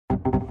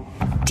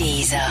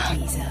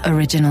Deezer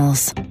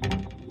Originals.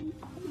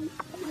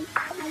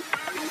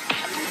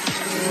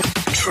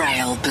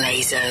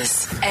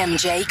 Trailblazers.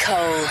 MJ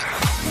Cole.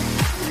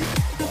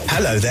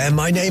 Hello there,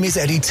 my name is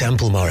Eddie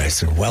Temple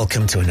Morris and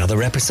welcome to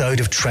another episode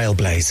of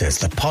Trailblazers,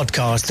 the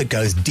podcast that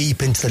goes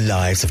deep into the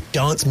lives of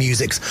dance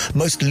music's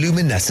most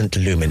luminescent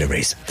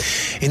luminaries.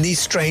 In these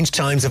strange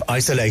times of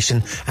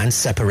isolation and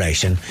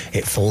separation,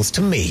 it falls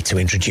to me to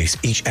introduce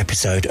each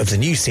episode of the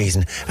new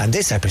season, and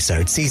this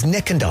episode sees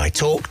Nick and I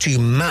talk to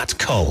Matt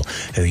Cole,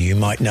 who you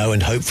might know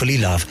and hopefully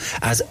love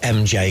as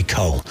MJ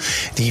Cole.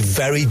 The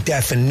very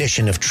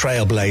definition of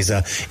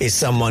trailblazer is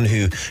someone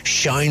who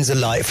shines a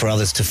light for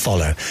others to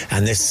follow,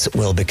 and this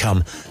will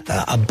become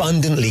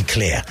abundantly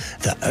clear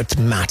that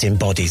Matt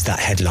embodies that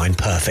headline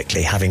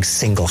perfectly, having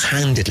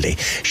single-handedly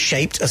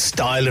shaped a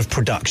style of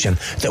production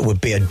that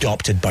would be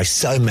adopted by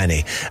so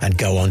many and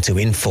go on to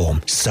inform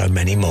so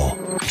many more.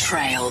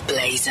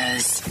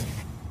 Trailblazers.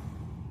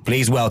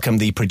 Please welcome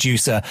the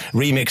producer,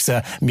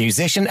 remixer,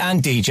 musician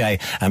and DJ,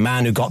 a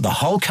man who got the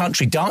whole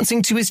country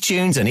dancing to his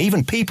tunes, and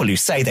even people who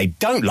say they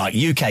don't like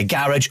UK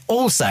garage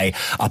all say,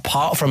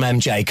 apart from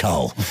MJ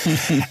Cole.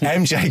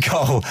 MJ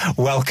Cole,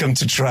 welcome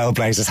to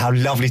Trailblazers. How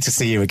lovely to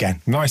see you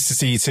again. Nice to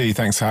see you too.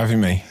 Thanks for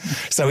having me.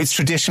 So it's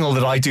traditional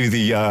that I do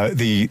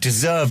the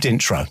deserved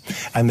intro,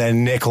 and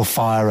then Nick will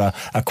fire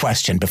a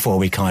question before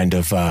we kind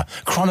of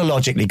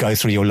chronologically go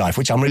through your life,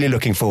 which I'm really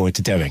looking forward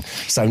to doing.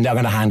 So now I'm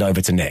going to hand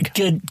over to Nick.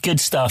 Good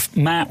stuff.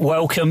 Matt,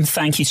 welcome.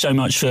 Thank you so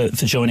much for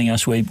joining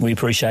us. We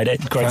appreciate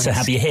it. Great to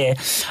have you here.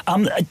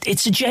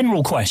 It's a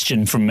general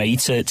question from me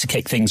to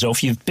kick things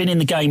off. You've been in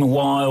the game a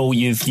while.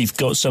 You've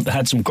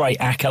had some great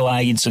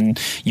accolades, and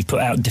you've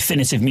put out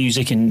definitive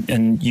music,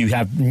 and you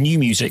have new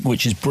music,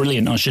 which is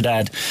brilliant, I should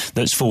add,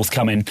 that's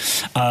forthcoming.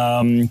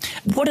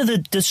 What are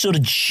the sort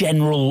of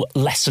general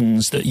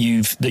lessons that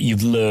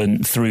you've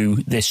learned through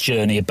this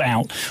journey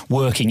about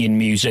working in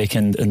music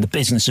and the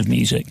business of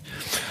music?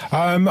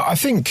 I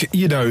think,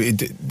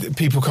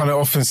 people kind of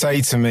often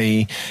say to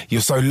me,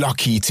 you're so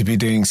lucky to be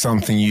doing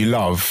something you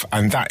love,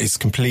 and that is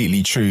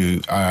completely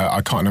true.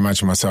 I can't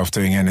imagine myself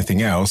doing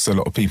anything else. A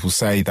lot of people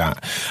say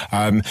that.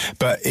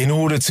 But in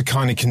order to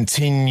kind of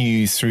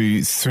continue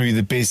through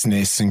the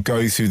business and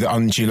go through the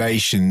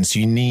undulations,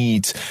 you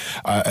need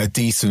a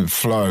decent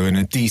flow and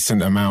a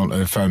decent amount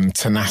of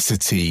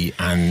tenacity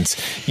and,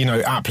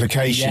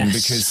 application,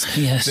 because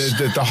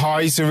the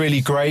highs are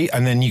really great,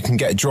 and then you can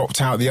get dropped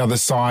out the other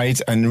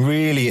side, and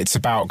really it's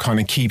about kind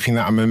of keeping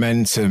that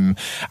momentum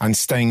and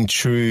staying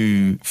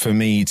true, for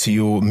me, to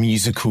your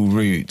musical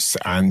roots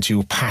and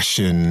your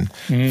passion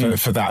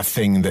for that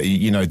thing that,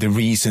 the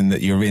reason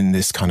that you're in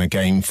this kind of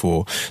game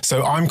for.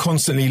 So I'm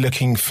constantly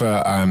looking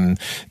for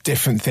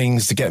different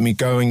things to get me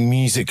going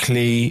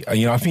musically.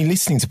 I've been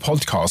listening to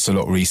podcasts a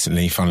lot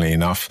recently, funnily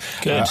enough,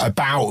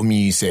 about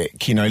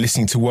music,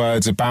 listening to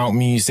words about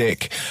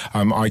music.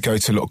 I go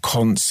to a lot of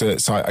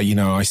concerts.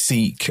 I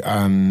seek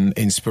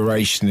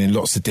inspiration in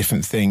lots of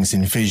different things,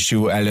 in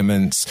visual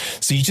elements.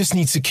 So you just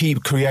need to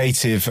keep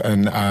creative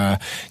and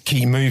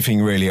keep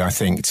moving, really, I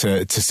think,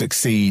 to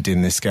succeed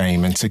in this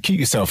game and to keep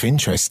yourself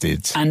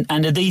interested. And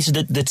are these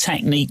the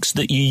techniques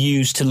that you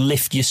use to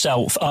lift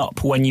yourself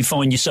up when you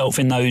find yourself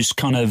in those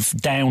kind of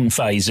down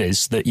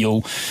phases, that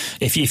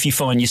if you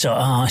find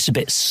yourself, it's a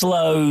bit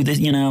slow,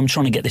 I'm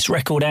trying to get this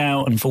record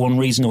out, and for one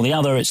reason or the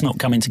other it's not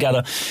coming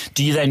together,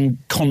 do you then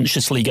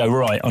consciously go,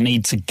 right, I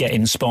need to get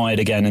inspired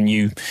again, and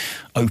you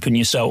open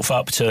yourself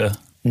up to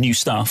new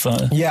stuff?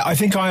 Yeah, I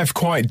think I have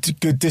quite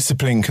good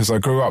discipline because I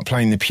grew up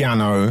playing the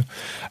piano,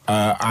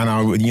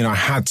 and I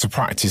had to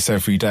practice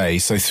every day.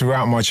 So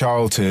throughout my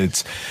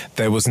childhood,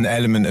 there was an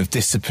element of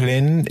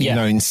discipline,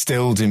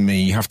 instilled in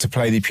me. You have to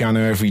play the piano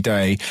every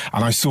day,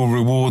 and I saw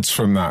rewards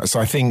from that.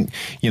 So I think,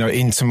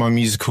 into my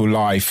musical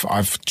life,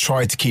 I've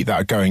tried to keep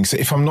that going. So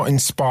if I'm not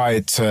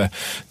inspired to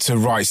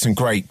write some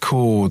great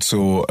chords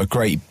or a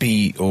great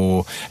beat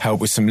or help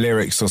with some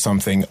lyrics or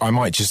something, I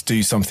might just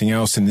do something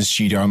else in the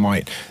studio. I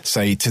might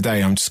say,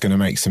 today I'm just going to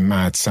make some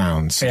mad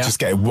sounds. Just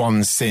get one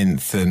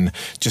synth and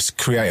just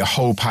create a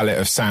whole palette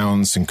of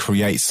sounds and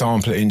create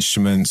sampler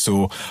instruments.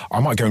 Or I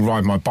might go and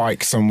ride my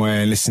bike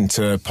somewhere, listen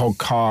to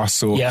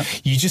podcasts. Or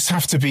you just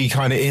have to be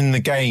kind of in the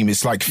game.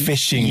 It's like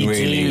fishing,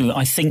 really. You do.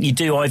 I think you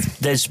do.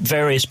 There's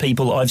various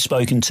people I've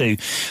spoken to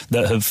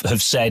that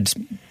have said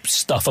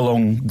stuff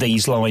along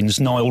these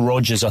lines. Nile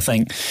Rodgers, I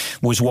think,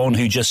 was one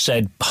who just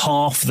said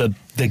half the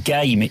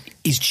game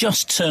is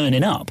just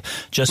turning up.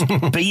 Just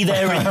be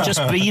there.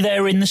 Just be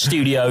there in the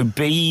studio.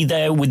 Be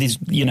there with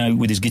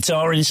his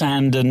guitar in his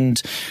hand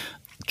and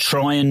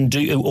try and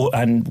do,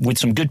 and with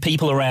some good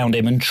people around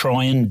him, and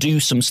try and do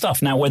some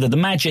stuff. Now, whether the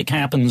magic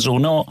happens or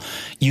not,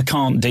 you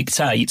can't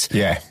dictate.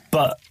 Yeah.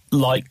 But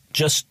like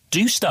just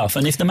do stuff.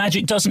 And if the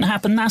magic doesn't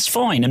happen, that's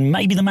fine. And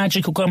maybe the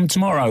magic will come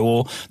tomorrow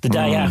or the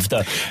day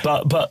after.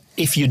 But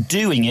if you're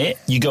doing it,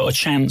 you got a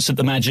chance that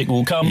the magic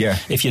will come. Yeah.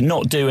 If you're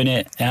not doing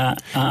it, yeah,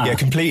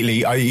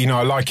 completely.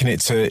 I liken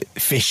it to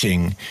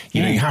fishing.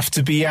 You have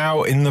to be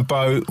out in the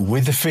boat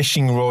with the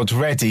fishing rod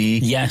ready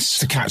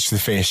to catch the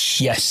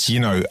fish. Yes.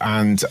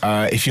 And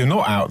if you're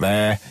not out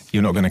there,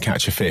 you're not going to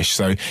catch a fish.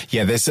 So,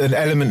 yeah, there's an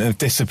element of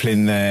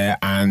discipline there.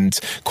 And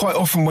quite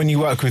often when you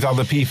work with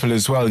other people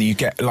as well, you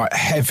get like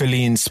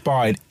heavily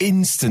inspired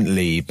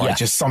instantly by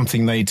just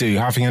something they do.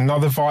 Having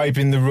another vibe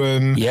in the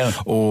room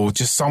or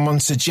just someone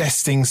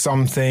suggesting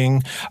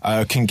something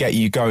can get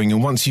you going.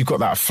 And once you've got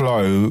that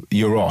flow,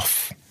 you're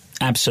off.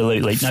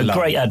 Absolutely. No,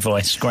 great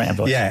advice. Great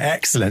advice. Yeah,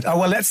 excellent. Oh,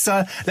 well, let's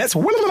and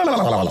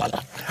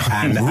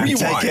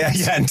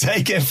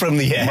take it from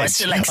the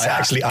edge. I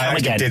actually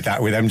did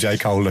that with MJ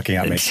Cole looking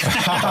at me.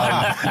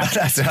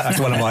 That's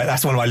one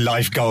of my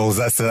life goals.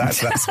 That's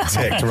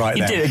ticked right there.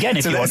 You do it again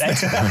if you want.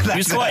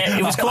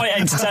 It was quite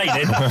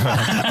entertaining.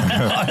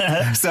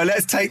 So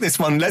let's take this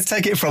one. Let's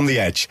take it from the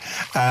edge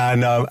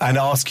and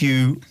ask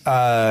you.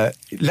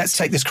 Let's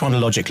take this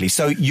chronologically.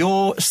 So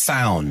your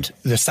sound,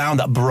 the sound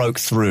that broke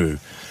through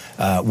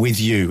with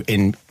you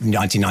in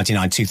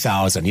 1999,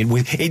 2000.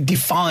 It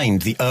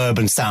defined the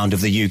urban sound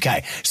of the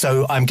UK.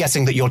 So I'm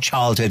guessing that your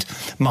childhood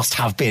must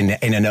have been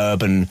in an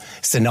urban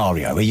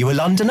scenario. Are you a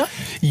Londoner?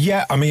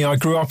 Yeah, I mean, I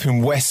grew up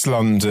in West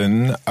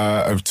London,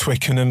 of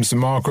Twickenham, St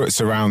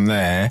Margaret's, around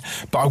there.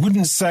 But I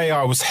wouldn't say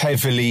I was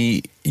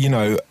heavily,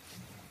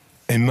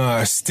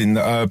 immersed in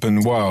the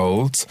urban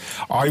world.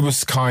 I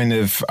was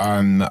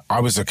I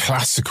was a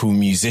classical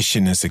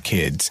musician as a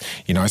kid.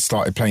 I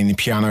started playing the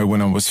piano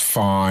when I was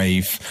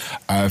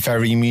 5, a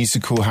very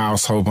musical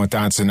household. My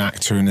dad's an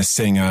actor and a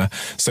singer.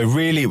 So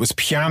really it was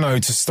piano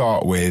to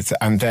start with.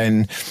 And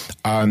then,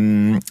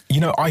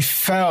 I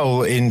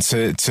fell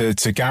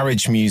into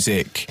garage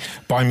music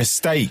by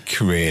mistake,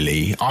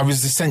 really. I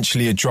was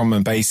essentially a drum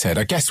and bass head.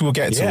 I guess we'll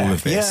get to all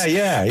of this.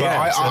 But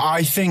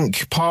I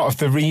think part of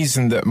the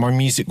reason that my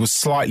music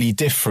was slightly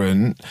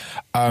different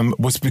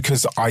was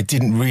because I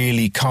didn't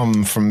really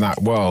come from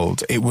that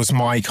world. It was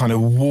my kind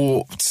of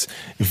warped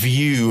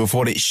view of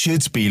what it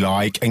should be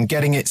like and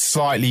getting it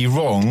slightly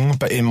wrong,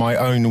 but in my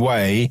own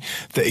way,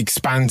 that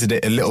expanded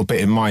it a little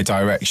bit in my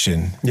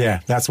direction.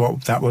 Yeah, that's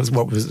what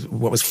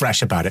was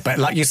fresh about it. But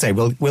like you say,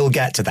 we'll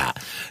get to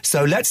that.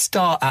 So let's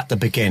start at the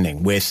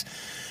beginning with.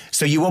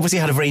 So you obviously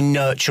had a very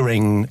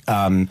nurturing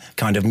kind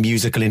of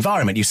musical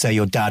environment. You say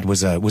your dad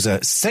was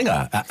a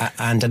singer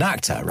and an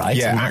actor, right?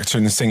 Yeah, actor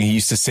and a singer. He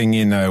used to sing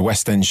in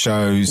West End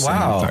shows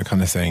and that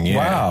kind of thing. Yeah.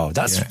 Wow,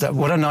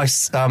 what a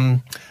nice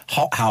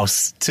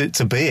hothouse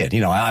to be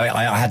in.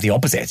 I had the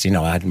opposite.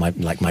 I had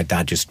my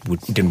dad just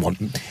didn't want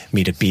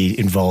me to be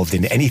involved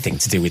in anything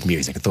to do with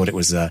music. I thought it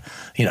was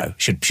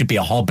should be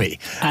a hobby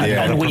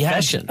and we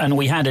profession.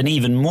 We had an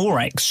even more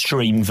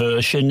extreme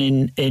version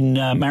in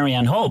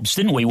Marianne Hobbs,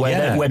 didn't we?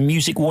 Where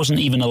music wasn't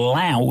even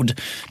allowed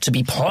to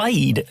be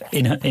played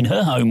in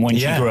her home when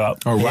she grew up.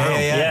 Oh, wow.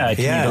 Yeah,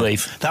 can you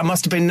believe? That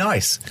must have been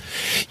nice.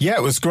 Yeah,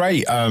 it was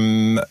great.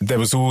 There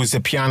was always a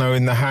piano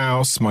in the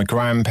house. My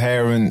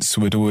grandparents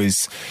would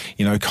always,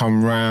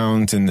 come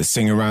round and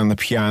sing around the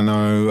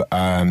piano.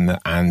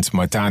 And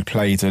my dad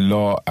played a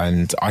lot.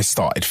 And I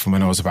started from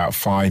when I was about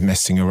 5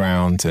 messing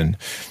around and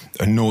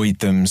annoyed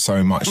them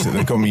so much that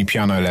they got me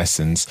piano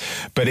lessons.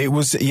 But it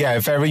was, a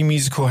very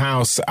musical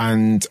house,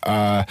 and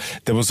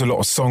there was a lot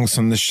of songs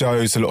from the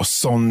shows, a lot of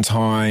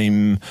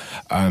Sondheim,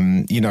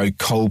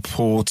 Cole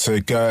Porter,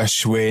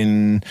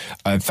 Gershwin,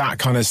 that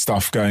kind of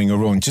stuff going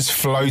around, just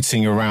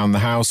floating around the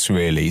house,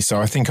 really.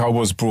 So I think I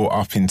was brought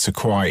up into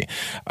quite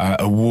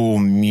a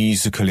warm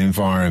musical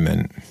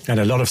environment. And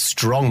a lot of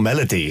strong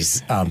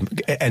melodies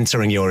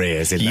entering your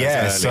ears.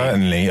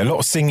 Certainly. A lot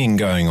of singing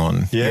going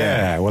on.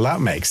 Yeah, well, that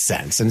makes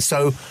sense. And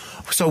so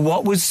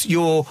what was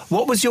your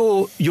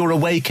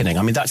awakening?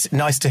 I mean, that's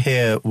nice to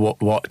hear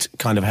what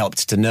kind of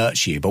helped to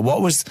nurture you. But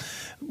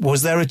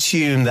was there a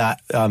tune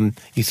that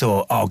you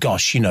thought, oh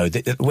gosh,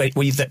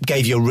 that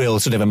gave you a real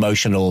sort of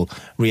emotional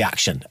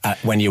reaction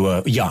when you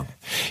were young?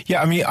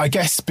 Yeah, I mean, I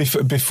guess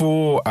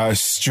before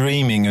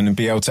streaming and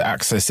be able to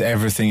access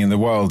everything in the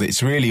world,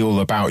 it's really all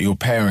about your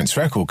parents'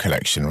 record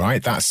collection,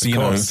 right? That's,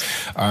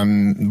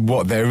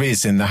 what there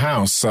is in the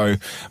house. So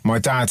my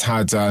dad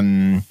had,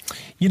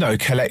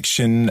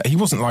 collection. He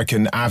wasn't like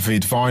an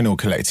avid vinyl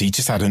collector. He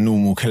just had a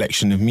normal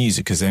collection of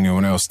music as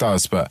anyone else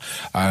does. But,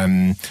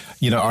 I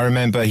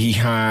remember he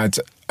had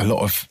a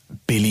lot of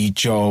Billy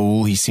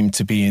Joel he seemed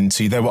to be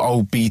into. There were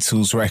old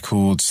Beatles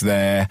records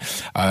there.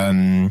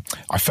 I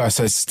first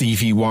heard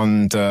Stevie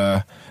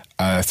Wonder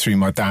through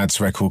my dad's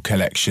record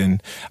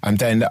collection. And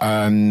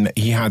then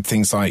he had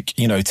things like,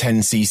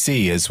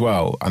 10cc as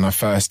well. And I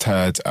first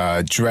heard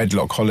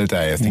Dreadlock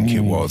Holiday, I think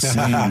it was.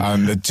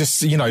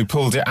 Just,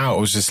 pulled it out. I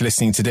was just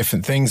listening to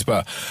different things.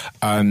 But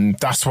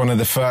that's one of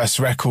the first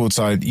records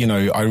I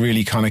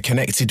really kind of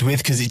connected with,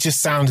 because it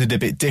just sounded a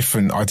bit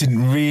different. I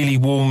didn't really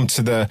warm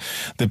to the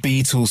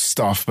Beatles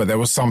stuff, but there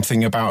was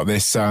something about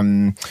this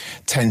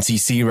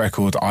 10cc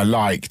record I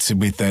liked,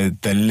 with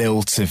the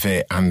lilt of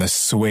it and the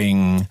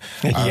swing.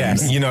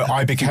 Yes.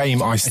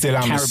 I still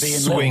am Caribbean a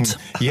swing. lilt.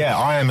 Yeah,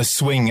 I am a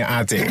swing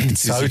addict.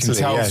 As you can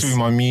tell through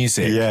my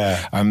music.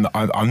 Yeah. I'm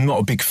not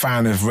a big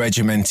fan of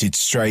regimented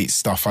straight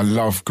stuff. I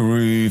love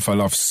groove. I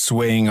love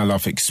swing. I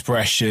love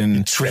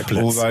expression.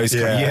 Triplets. All those.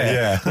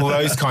 All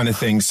those kind of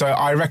things. So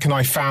I reckon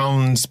I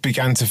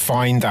began to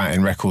find that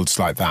in records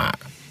like that.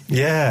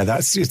 Yeah,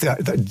 that's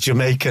that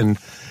Jamaican.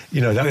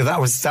 That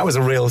was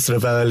a real sort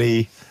of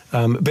early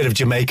bit of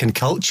Jamaican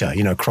culture,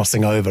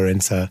 crossing over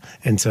into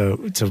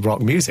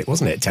rock music,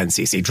 wasn't it?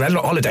 10cc,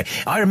 Dreadlock Holiday.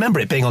 I remember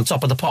it being on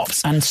Top of the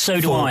Pops. And so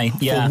do I,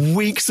 yeah. For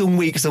weeks and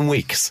weeks and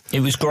weeks.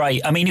 It was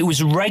great. I mean, it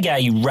was a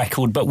reggae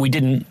record, but we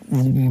didn't,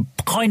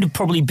 kind of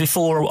probably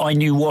before I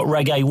knew what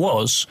reggae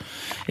was.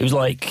 It was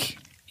like,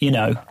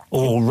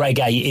 or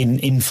reggae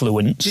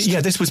influence.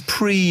 Yeah, this was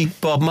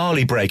pre-Bob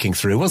Marley breaking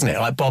through, wasn't it?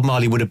 Like, Bob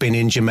Marley would have been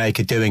in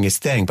Jamaica doing his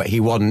thing, but he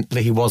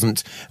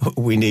wasn't.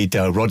 We need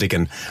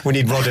Rodigan. We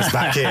need Rodders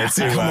back here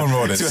to, Come on,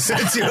 Rodders.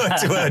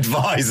 to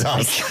advise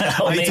us.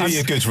 He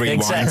did a good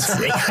rewind.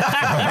 Exactly.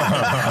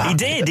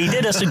 He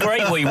did us a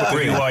great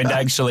rewind,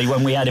 actually,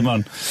 when we had him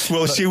on.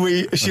 Well, should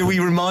we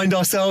remind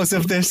ourselves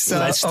of this?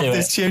 Let's do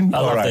this it. tune. I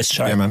love this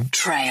track. Yeah, man.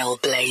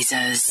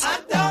 Trailblazers. I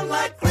don't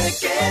like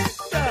cricket.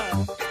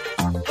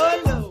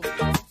 Oh no.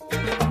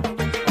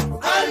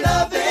 I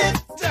love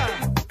it.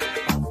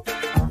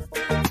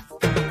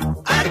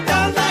 I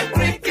don't like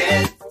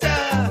cricket.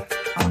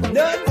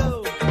 No,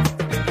 no.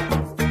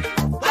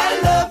 I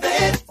love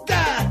it.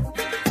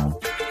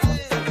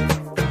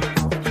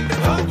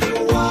 Don't you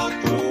walk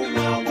through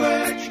my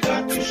words, you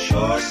got to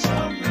show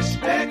some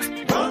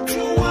respect. Don't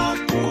you walk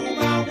through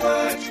my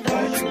words,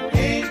 'cause you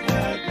ain't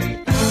heard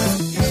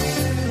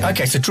me.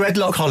 Okay, so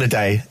Dreadlock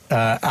Holiday,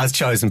 as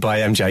chosen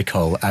by MJ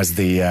Cole as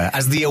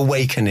the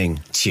awakening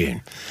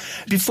tune.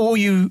 Before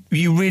you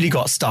really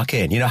got stuck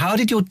in, how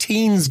did your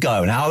teens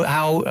go, and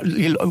how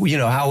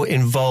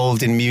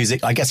involved in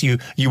music? I guess you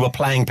were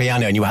playing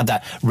piano, and you had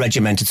that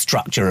regimented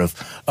structure of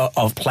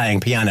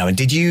playing piano. And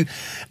did you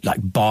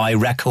buy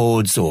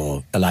records,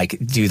 or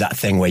do that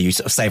thing where you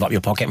sort of save up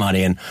your pocket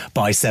money and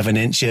buy 7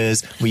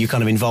 inches? Were you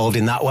kind of involved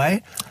in that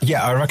way?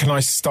 Yeah, I reckon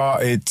I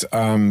started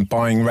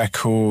buying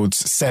records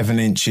 7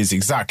 inches,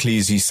 exactly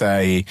as you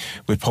say,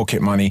 with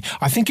pocket money.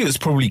 I think it was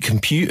probably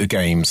computer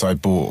games I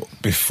bought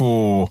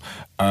before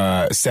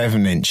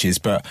 7 inches,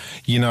 but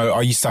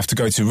I used to have to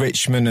go to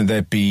Richmond, and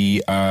there'd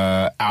be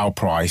Our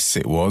Price,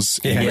 it was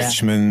in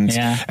Richmond.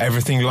 Yeah.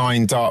 Everything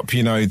lined up,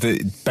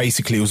 that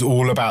basically it was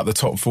all about the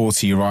top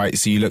 40, right?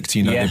 So you looked,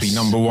 there'd be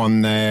number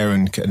one there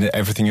and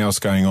everything else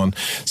going on.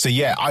 So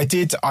yeah, I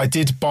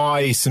did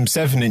buy some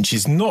 7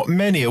 inches, not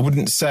many. I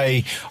wouldn't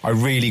say I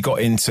really got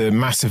into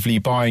massively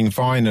buying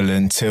vinyl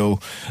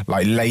until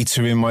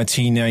later in my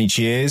teenage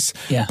years.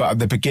 Yeah. But at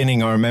the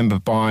beginning, I remember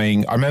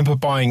buying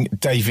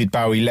David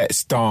Bowie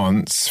Let's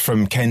Dance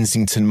from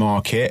Kensington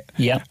Market.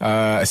 Yeah.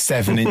 A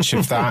 7 inch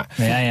of that.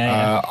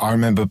 Yeah. I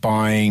remember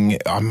buying,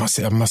 I must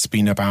have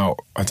been about,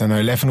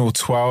 11 or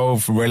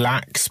 12,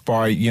 Relax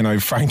by,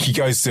 Frankie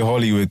Goes to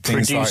Hollywood,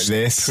 things like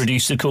this.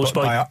 Produced, of course,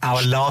 by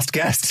our last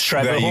guest.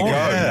 Trevor There you Horn. go.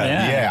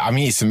 Yeah. I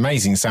mean, it's an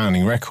amazing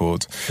sounding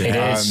record. It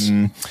is.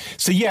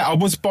 So yeah, I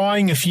was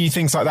buying a few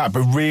things like that,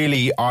 but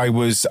really I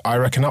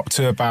reckon up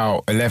to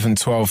about 11,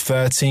 12,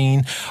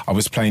 13, I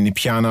was playing the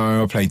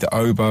piano, I played the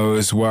oboe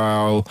as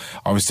well.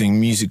 I was doing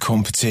music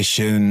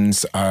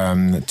competitions,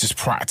 just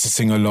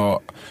practicing a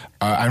lot.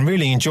 And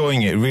really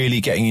enjoying it,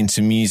 really getting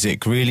into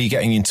music, really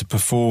getting into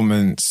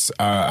performance,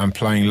 and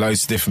playing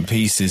loads of different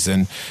pieces,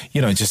 and,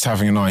 just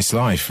having a nice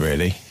life,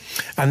 really.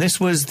 And this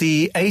was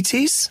the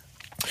 80s?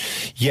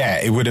 Yeah,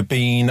 it would have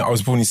been, I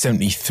was born in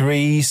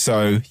 73,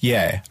 so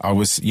yeah, I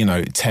was,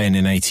 10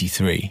 in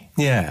 83.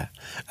 Yeah.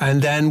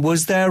 And then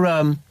was there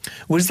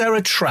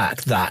a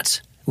track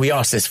that, we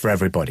asked this for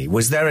everybody,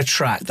 was there a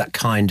track that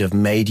kind of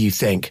made you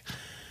think,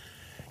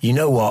 you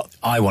know what,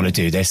 I want to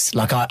do this,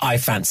 I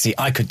fancy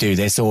I could do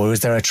this? Or was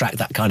there a track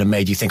that kind of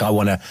made you think, I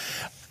want to,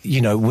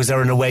 was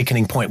there an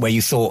awakening point where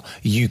you thought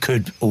you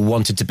could or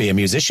wanted to be a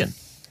musician?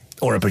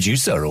 Or a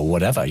producer or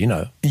whatever,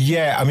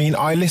 Yeah, I mean,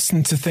 I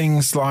listened to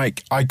things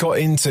like,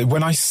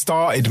 when I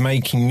started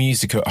making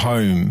music at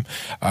home,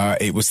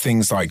 it was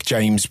things like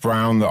James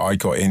Brown that I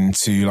got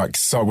into,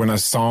 when I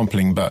was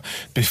sampling. But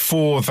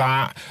before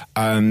that,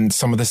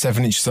 some of the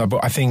 7 inches I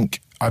bought, I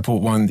think I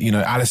bought one,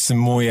 Alison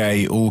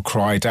Moyet, All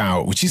Cried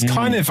Out, which is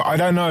kind of, I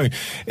don't know,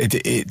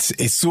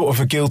 it's sort of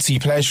a guilty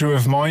pleasure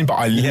of mine, but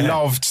I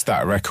loved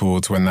that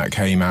record when that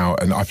came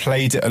out, and I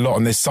played it a lot,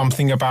 and there's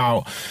something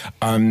about,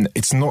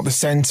 it's not the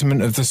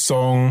sentiment of the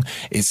song,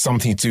 it's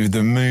something to do with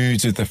the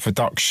mood of the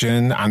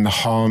production and the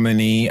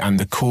harmony and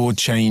the chord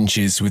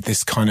changes with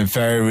this kind of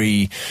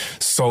very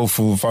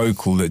soulful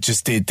vocal that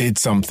just did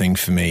something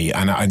for me.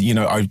 And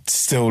I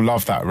still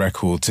love that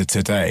record to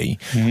today.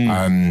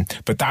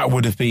 But that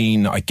would have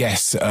been, I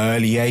guess,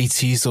 early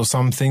 80s or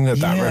something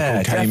that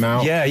record came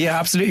out. Yeah,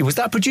 absolutely. Was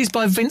that produced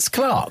by Vince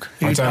Clarke?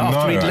 I don't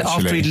know,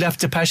 after he'd left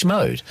Depeche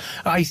Mode.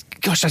 We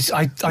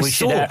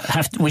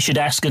should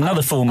ask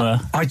another former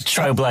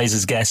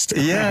Trailblazers guest.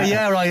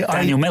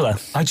 Daniel Miller.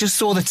 I just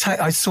saw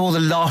I saw the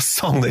last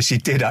song that she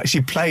did.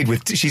 She played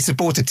with. She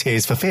supported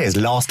Tears for Fears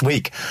last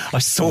week. I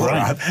saw her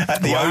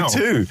at the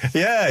O2.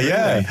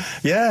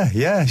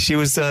 Yeah. She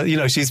was.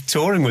 She's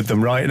touring with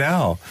them right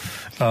now.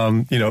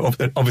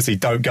 Obviously,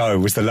 Don't Go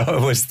was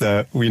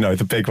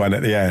the big one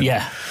at the end.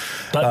 Yeah.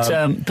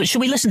 But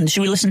should we listen?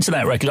 Should we listen to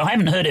that record? I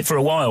haven't heard it for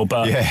a while,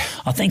 but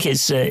I think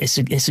it's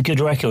a good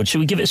record. Should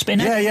we give it a spin?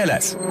 Yeah,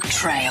 let's.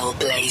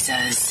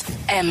 Trailblazers.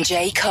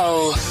 MJ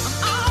Cole.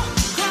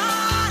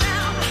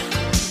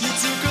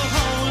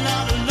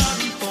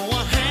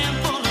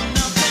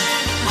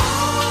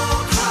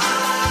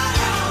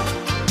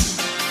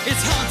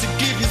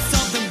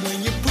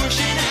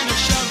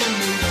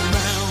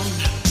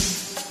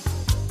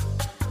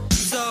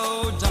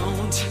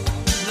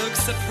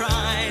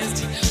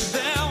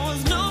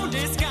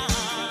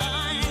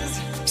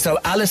 So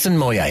Alison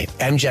Moyet,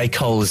 MJ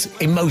Cole's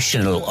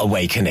Emotional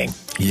Awakening.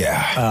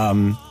 Yeah.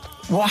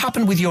 What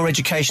happened with your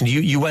education?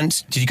 Did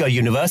you go to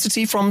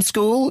university from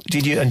school?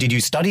 Did you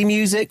study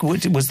music?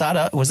 Was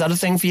that a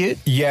thing for you?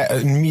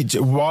 Yeah,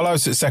 while I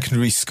was at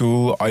secondary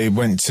school, I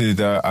went to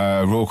the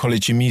Royal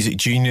College of Music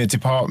Junior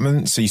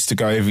Department. So I used to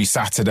go every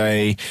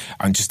Saturday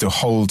and just do a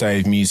whole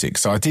day of music.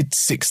 So I did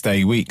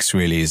 6-day weeks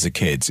really as a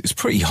kid. It's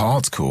pretty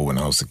hardcore when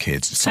I was a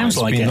kid. Sounds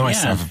like it'd be it,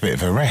 nice to have a bit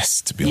of a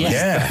rest, to be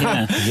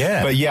honest.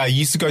 Yeah. But I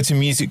used to go to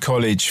music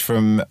college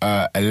from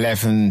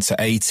 11 to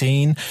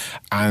 18,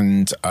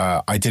 and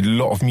I did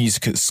a lot of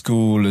music at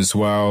school as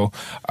well.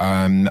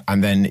 And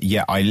then,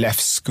 I left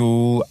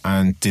school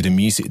and did a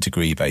music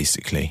degree,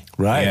 basically.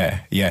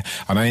 Right. Yeah.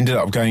 And I ended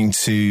up going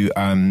to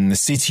the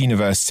City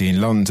University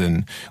in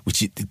London,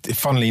 which,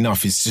 funnily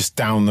enough, is just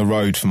down the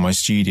road from my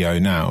studio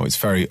now. It's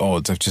very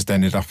odd. I've just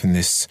ended up in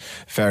this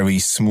very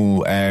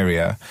small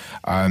area.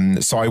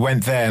 So I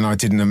went there and I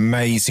did an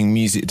amazing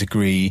music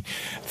degree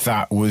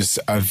that was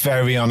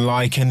very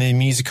unlike any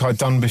music I'd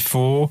done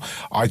before.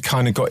 I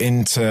kind of got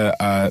into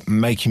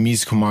making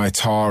music on my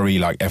Atari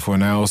like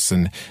everyone else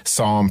and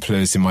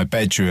samplers in my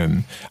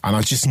bedroom, and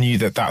I just knew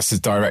that that's the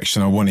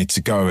direction I wanted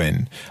to go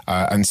in.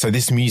 And so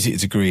this music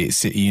degree at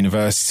City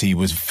University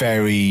was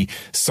very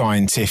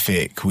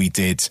scientific. We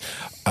did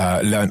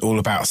learned all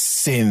about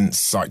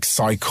synths, like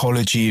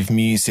psychology of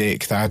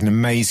music. They had an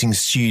amazing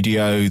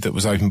studio that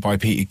was opened by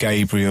Peter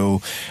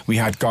Gabriel. We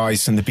had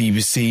guys from the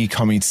BBC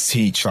coming to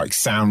teach like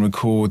sound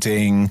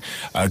recording,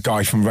 a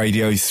guy from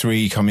Radio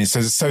 3 coming.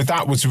 So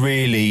that was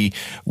really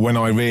when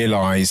I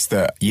realised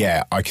that,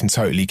 I can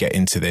totally get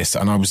into this.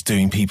 And I was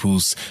doing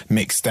people's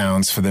mix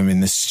downs for them in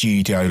the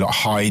studio, like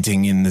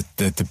hiding in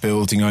the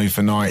building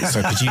overnight. So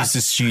I could use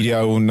the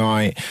studio all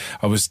night.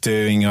 I was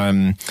doing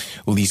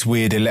all these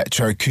weird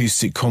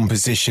electroacoustic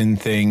composition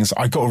things.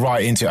 I got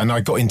right into it, and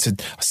I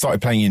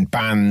started playing in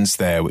bands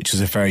there, which was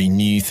a very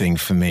new thing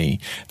for me.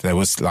 There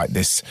was like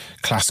this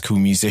classical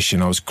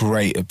musician. I was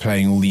great at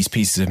playing all these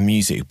pieces of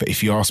music, but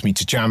if you asked me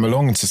to jam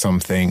along to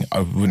something,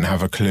 I wouldn't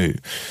have a clue.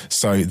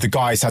 So the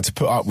guys had to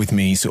put up with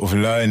me sort of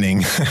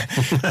learning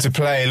to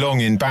play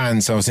along in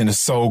bands. I was in a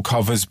soul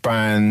covers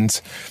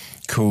band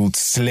called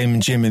Slim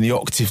Jim and the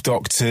Octave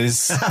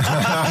Doctors. But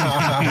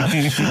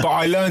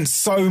I learned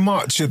so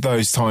much at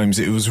those times.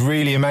 It was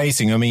really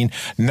amazing. I mean,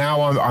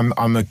 now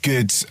I'm a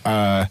good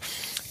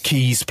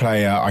keys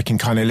player. I can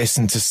kind of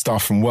listen to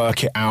stuff and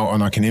work it out,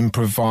 and I can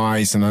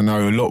improvise, and I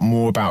know a lot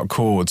more about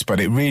chords, but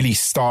it really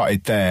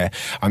started there.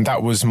 And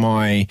that was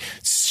my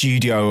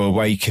studio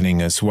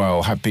awakening as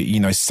well.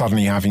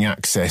 Suddenly having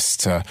access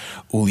to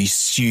all these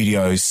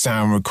studios,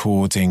 sound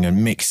recording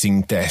and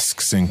mixing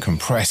desks and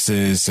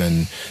compressors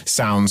and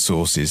sound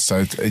sources.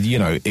 So,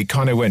 it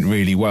kind of went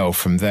really well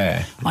from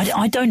there.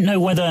 I don't know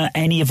whether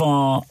any of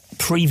our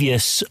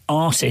previous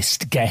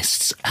artist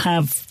guests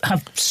have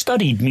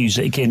studied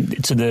music in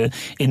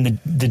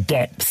the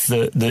depth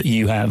that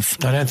you have.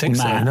 I don't think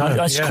Matt. so. No.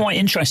 That's quite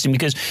interesting,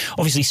 because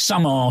obviously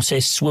some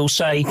artists will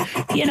say,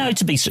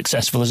 to be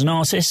successful as an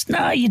artist,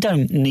 no, you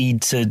don't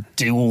need to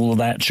do all of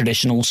that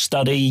traditional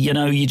study.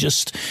 You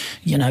just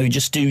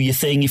do your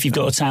thing. If you've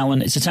got a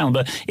talent, it's a talent.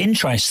 But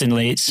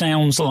interestingly, it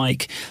sounds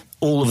like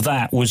all of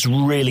that was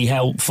really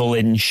helpful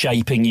in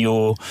shaping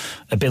your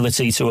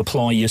ability to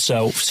apply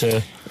yourself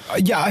to...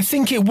 Yeah, I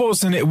think it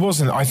was and it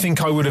wasn't. I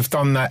think I would have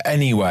done that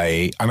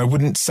anyway, and I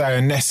wouldn't say I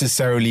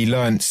necessarily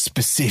learnt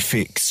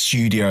specific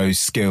studio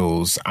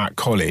skills at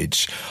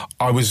college.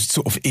 I was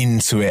sort of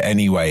into it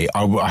anyway.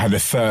 I had a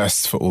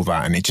thirst for all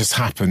that, and it just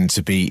happened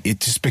to be, it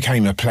just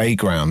became a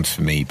playground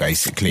for me,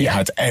 basically. Yeah. It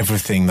had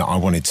everything that I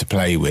wanted to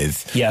play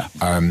with. Yeah.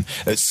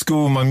 At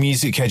school, my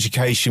music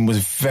education was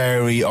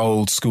very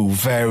old school,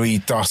 very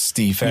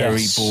dusty,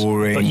 very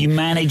boring. But you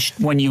managed,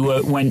 when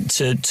you went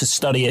to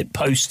study at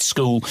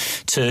post-school,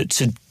 to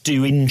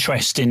do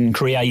interesting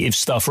creative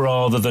stuff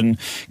rather than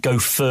go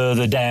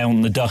further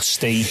down the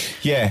dusty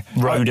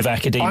road of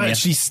academia. I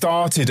actually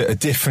started at a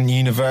different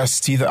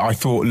university that I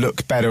thought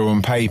looked better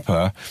on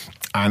paper,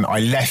 and I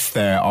left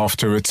there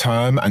after a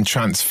term and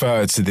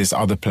transferred to this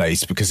other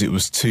place because it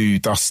was too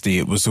dusty.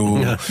 It was all,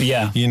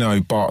 you know,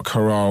 Bach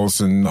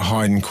chorales and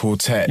Haydn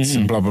quartets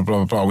and blah, blah,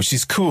 blah, blah, which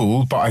is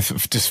cool, but I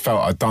just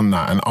felt I'd done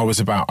that. And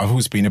I've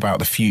always been about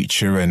the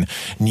future and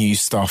new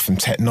stuff and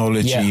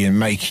technology and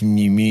making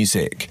new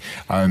music.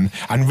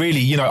 And really,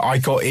 you know, I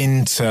got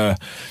into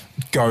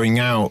going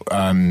out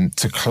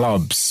to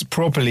clubs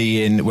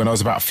probably when I was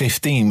about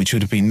 15, which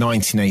would have been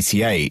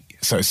 1988.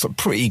 So it's a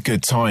pretty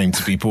good time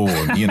to be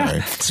born, you know.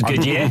 It's a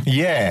good year.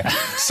 Yeah.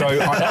 So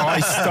I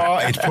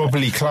started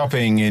probably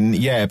clubbing in,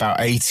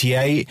 about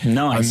 88.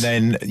 Nice.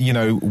 And then, you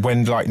know,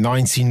 when like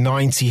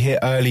 1990 hit,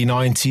 early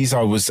 90s,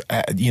 I was,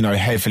 you know,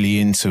 heavily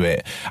into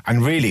it.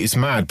 And really it's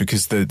mad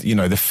because the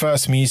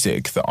first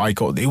music that I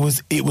got, it was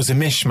a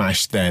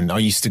mishmash then. I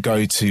used to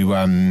go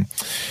to,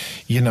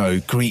 you know,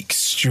 Greek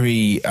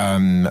Street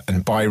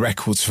and buy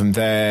records from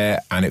there,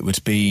 and it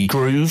would be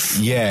Groove,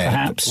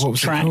 perhaps. What was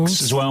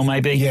Tracks as well,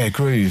 maybe. Yeah,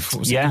 Groove.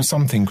 What was it?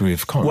 Something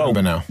Groove. Can't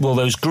remember now. Well,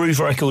 those Groove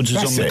records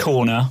was on the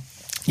corner.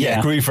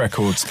 Yeah, Groove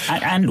Records.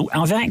 And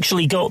I've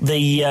actually got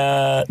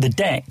the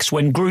decks.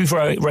 When Groove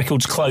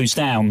Records closed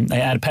down,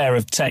 they had a pair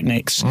of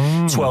Technics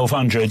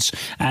 1200s,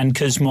 and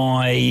because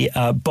my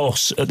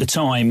boss at the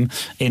time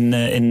in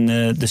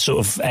the sort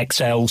of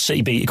XL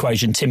City Beat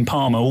equation, Tim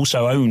Palmer,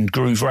 also owned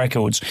Groove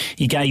Records,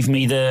 he gave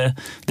me the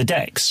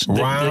decks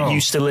that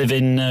used to live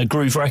in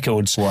Groove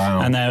Records.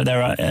 Wow. And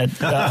they're at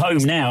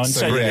home now, and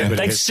so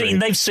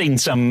they've seen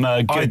some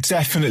good. I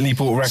definitely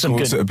bought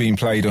records that have been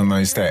played on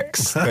those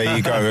decks. There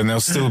you go, and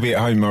they'll still be at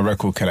home in my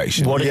record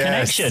collection. What a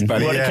connection!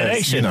 What a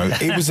connection! You know,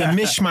 it was a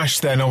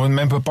mishmash then. I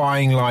remember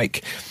buying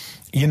like,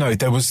 you know,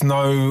 there was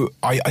no...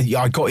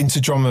 I got into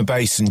drum and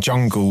bass and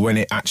jungle when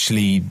it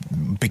actually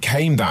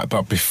became that,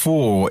 but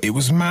before, it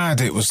was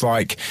mad. It was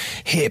like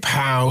hip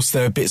house,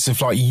 there were bits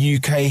of like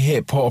UK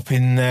hip hop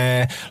in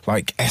there,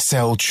 like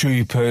SL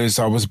Troopers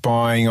I was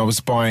buying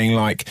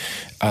like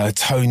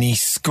Tony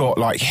Scott,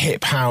 like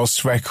hip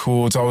house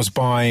records. I was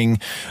buying,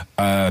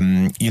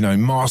 you know,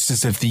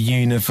 Masters of the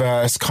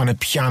Universe, kind of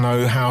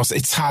piano house,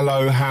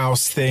 Italo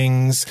house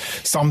things.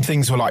 Some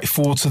things were like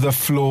Fall to the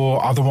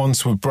Floor, other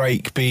ones were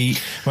breakbeat.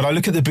 When I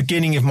look at the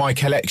beginning of my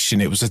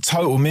collection, it was a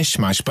total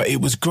mishmash, but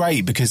it was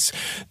great because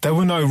there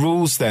were no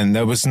rules then.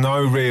 There was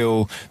no,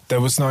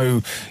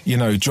 you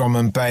know, drum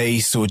and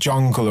bass or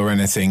jungle or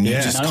anything. You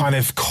just kind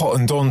of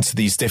cottoned on to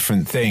these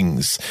different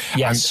things.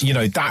 Yes. And, you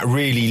know, that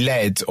really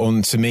led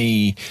on to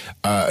me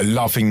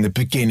loving the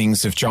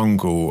beginnings of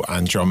jungle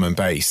and drum and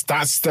bass.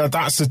 That's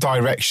the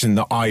direction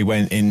that I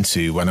went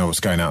into when I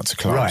was going out to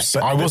clubs.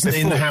 Right, I wasn't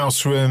in the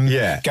house room,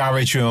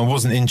 garage room. I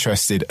wasn't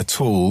interested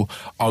at all.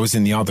 I was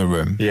in the other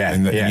room.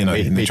 In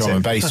the drum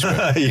and bass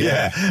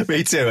room.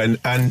 Me too.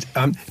 And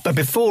but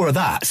before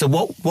that, so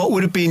what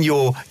would have been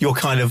your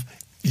kind of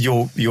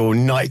your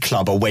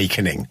nightclub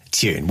awakening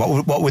tune?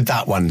 What would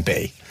that one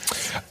be?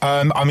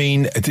 I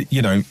mean,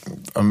 you know,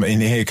 I'm in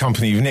here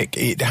company with Nick.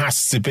 It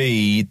has to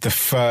be the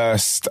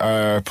first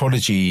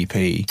Prodigy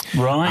EP.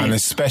 Right. And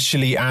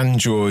especially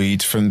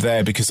Android from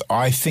there, because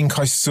I think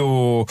I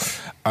saw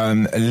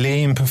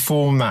Liam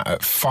perform that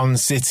at Fun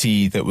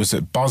City that was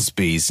at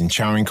Busby's in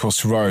Charing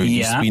Cross Road. It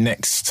used to be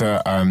next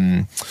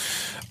to...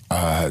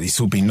 it's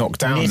all been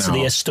knocked down near now. to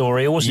the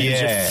Astoria, wasn't it?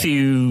 It was a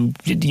few,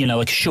 you know,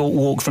 like a short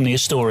walk from the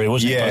Astoria,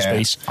 wasn't it,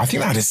 Busby's? I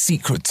think they had a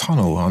secret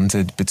tunnel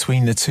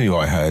between the two,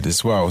 I heard,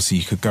 as well, so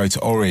you could go to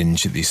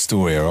Orange at the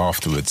Astoria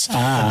afterwards.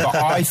 But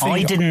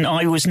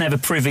I was never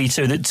privy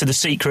to the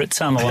secret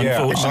tunnel,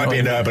 unfortunately. It might be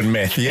an urban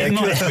myth. Yeah, it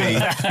could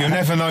be. You'll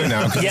never know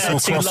now, because it's all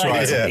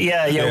cross-roads.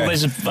 Well,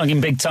 there's a fucking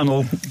big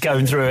tunnel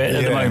going through it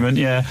at the moment,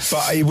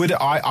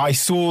 But I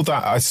saw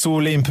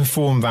Liam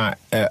perform that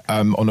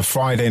on a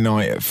Friday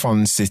night at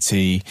Fun City.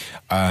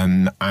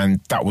 And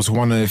that was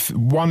one of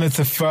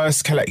the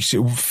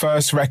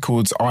first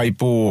records I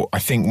bought, I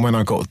think, when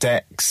I got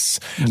decks.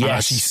 I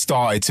actually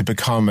started to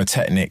become a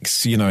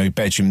Technics, you know,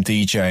 bedroom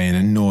DJ and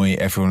annoy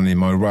everyone in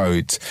my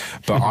road.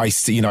 But I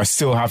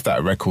still have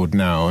that record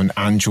now, and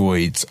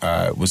Android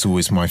was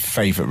always my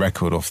favourite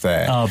record off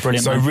there. Oh,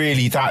 brilliant! So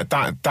really,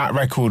 that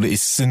record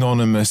is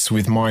synonymous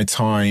with my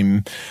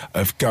time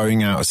of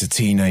going out as a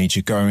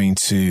teenager, going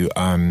to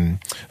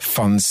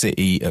Fun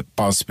City at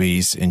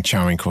Busby's in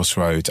Charing Cross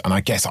Road. And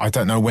I guess, I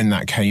don't know when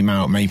that came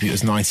out. Maybe it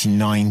was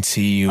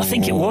 1990 or I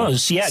think it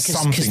was, yeah,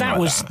 because that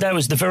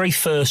was the very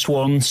first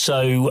one.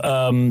 So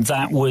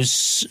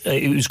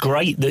it was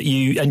great that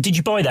you... And did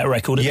you buy that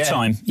record at the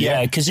time?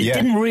 Yeah, because it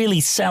didn't really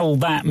sell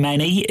that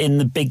many in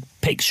the big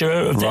picture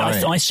of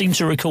I seem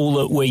to recall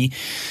that we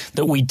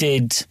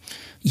did,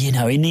 you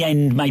know, in the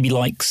end, maybe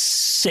like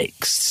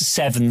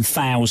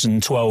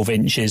 6,000-7,000 12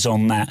 inches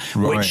on that,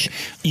 which,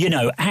 you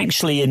know,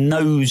 actually in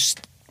those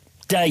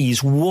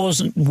days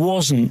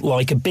wasn't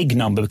like a big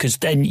number, because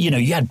then, you know,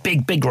 you had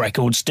big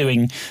records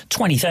doing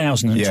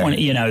 20,000 and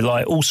 20, you know,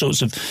 like all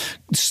sorts of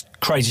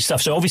crazy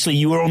stuff. So obviously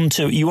you were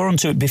onto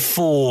it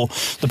before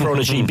the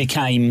Prodigy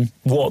became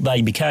what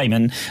they became,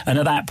 and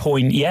at that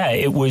point,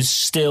 it was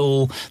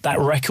still, that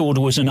record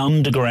was an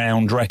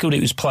underground record. It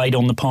was played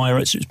on the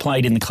Pirates, it was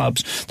played in the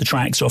clubs, the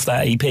tracks off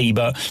that EP,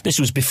 but this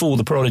was before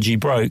the Prodigy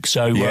broke.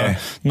 So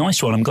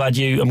nice one. I'm glad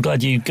you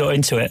got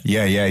into it.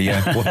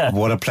 Yeah.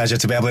 What a pleasure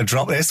to be able to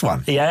drop this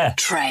one. Yeah.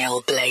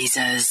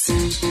 Trailblazers.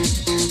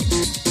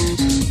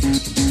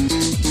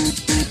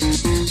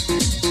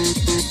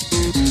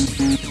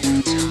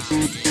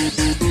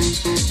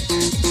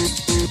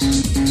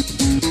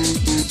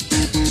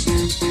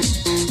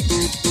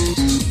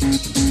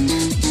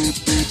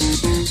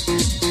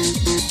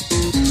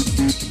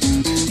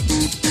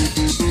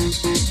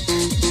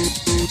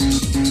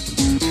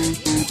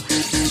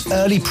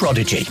 Early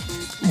Prodigy.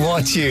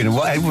 What a tune.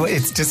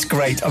 It's just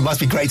great. It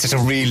must be great to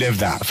relive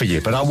that for you.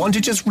 But I want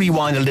to just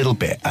rewind a little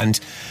bit and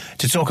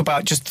to talk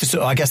about just,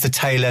 I guess, the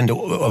tail end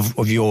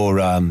of your...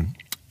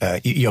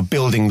 you're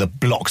building the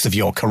blocks of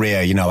your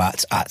career, you know,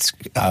 at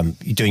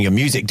doing your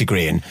music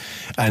degree,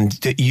 and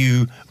that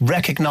you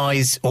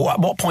recognise, or at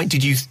what point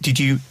did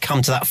you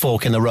come to that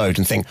fork in the road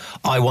and think,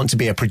 I want to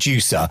be a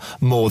producer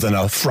more than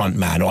a front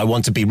man, or I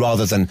want to be,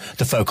 rather than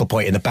the focal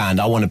point in the band,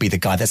 I want to be the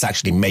guy that's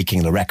actually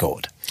making the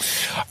record?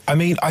 I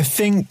mean, I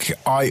think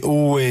I've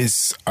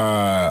always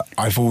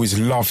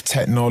loved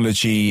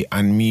technology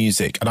and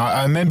music. And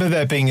I remember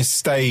there being a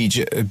stage,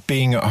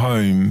 being at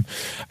home,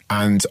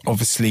 and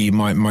obviously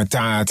my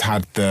dad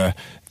had the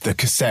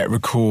cassette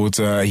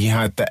recorder, he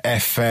had the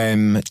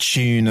FM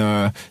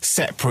tuner,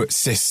 separate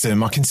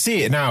system. I can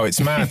see it now. It's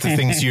mad, the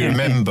things you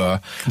remember.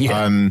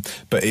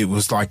 But it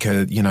was like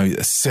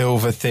a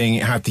silver thing.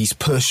 It had these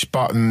push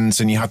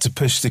buttons, and you had to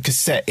push the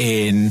cassette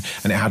in,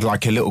 and it had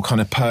like a little kind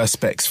of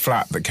Perspex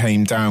flap that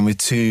came down with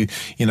two,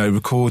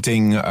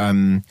 recording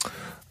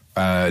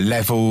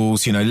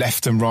levels,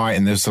 left and right,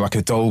 and there's like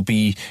a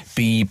Dolby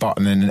B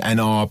button and an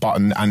NR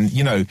button, and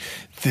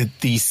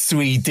these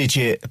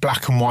 3-digit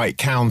black and white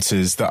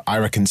counters that I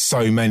reckon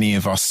so many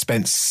of us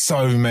spent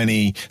so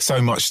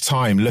much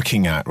time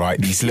looking at, right?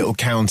 These little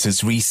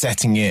counters,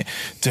 resetting it,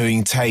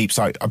 doing tapes.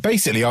 I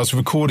was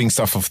recording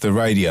stuff off the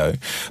radio.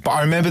 But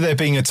I remember there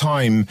being a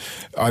time,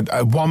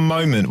 at one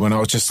moment, when I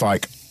was just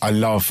like, I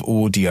love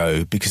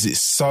audio because it's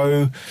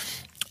so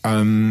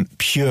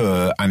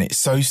pure and it's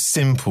so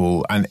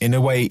simple, and in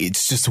a way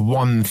it's just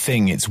one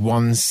thing, it's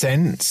one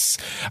sense.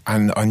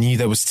 And I knew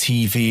there was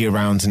TV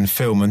around and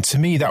film, and to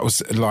me that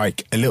was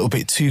like a little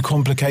bit too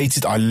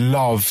complicated. I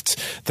loved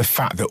the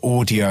fact that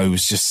audio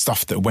was just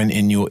stuff that went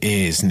in your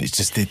ears, and it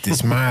just did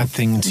this mad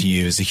thing to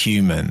you as a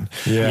human.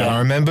 And I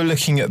remember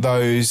looking at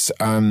those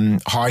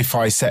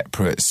hi-fi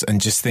separates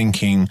and just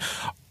thinking,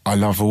 I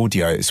love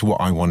audio. It's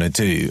what I want to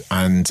do.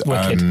 And,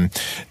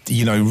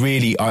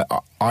 really,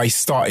 I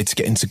started to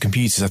get into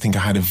computers. I think I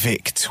had a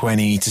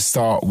VIC-20 to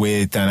start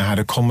with, then I had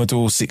a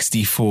Commodore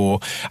 64.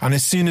 And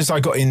as soon as I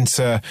got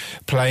into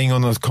playing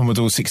on the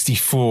Commodore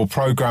 64,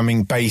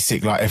 programming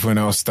BASIC like everyone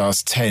else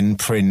does, 10,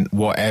 print,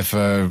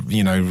 whatever,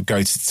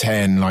 go to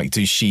 10, like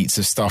do sheets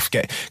of stuff,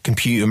 get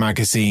computer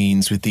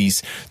magazines with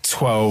these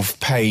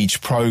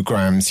 12-page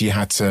programs you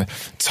had to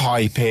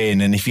type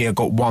in. And if you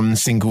got one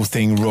single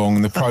thing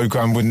wrong, the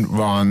program wouldn't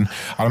run.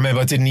 I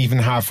remember I didn't even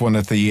have one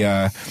of the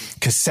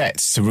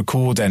cassettes to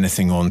record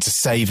anything on, to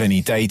save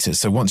any data.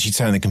 So once you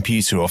turn the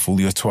computer off, all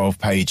your 12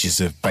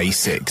 pages of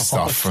basic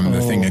stuff from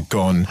the thing are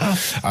gone.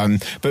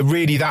 But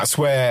really, that's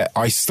where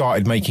I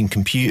started making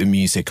computer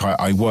music.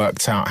 I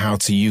worked out how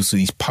to use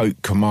these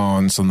poke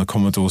commands on the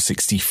Commodore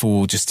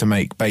 64 just to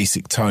make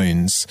basic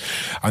tones.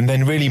 And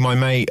then really my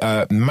mate,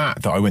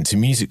 Matt, that I went to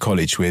music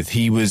college with,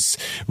 he was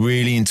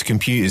really into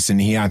computers,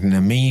 and he had an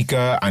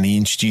Amiga, and he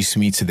introduced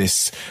me to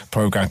this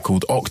program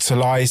called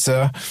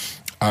Octalyzer.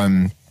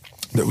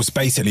 That was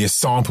basically a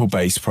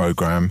sample-based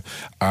program,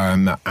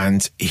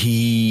 and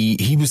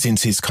he was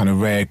into his kind of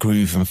rare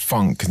groove and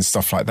funk and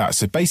stuff like that.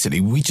 So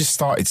basically, we just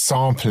started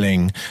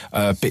sampling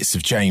bits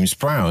of James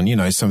Brown,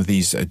 some of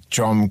these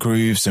drum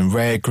grooves and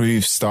rare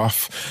groove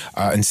stuff,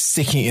 and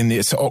sticking it in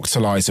this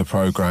Octalyzer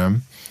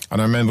program.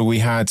 And I remember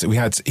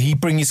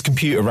he'd bring his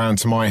computer around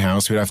to my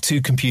house. We'd have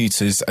 2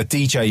 computers, a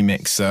DJ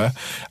mixer,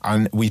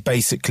 and we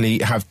basically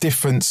have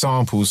different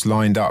samples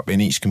lined up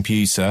in each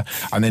computer,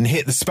 and then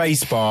hit the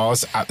space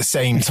bars at the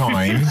same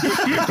time,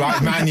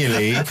 like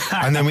manually,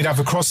 and then we'd have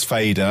a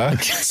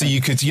crossfader, so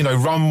you could,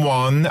 run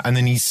one, and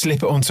then you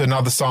slip it onto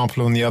another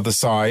sample on the other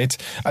side,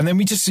 and then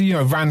we just,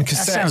 ran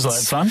cassettes. That sounds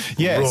like fun.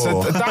 Yeah, Raw.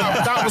 so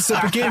that was the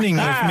beginning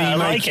of me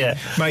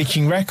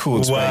making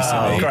records,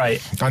 basically.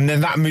 Great. And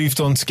then that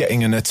moved on to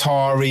getting an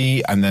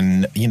Atari, and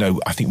then,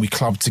 I think we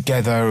clubbed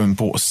together and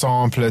bought a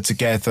sampler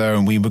together,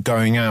 and we were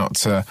going out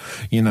to,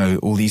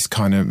 all these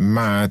kind of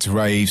mad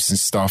raves and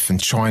stuff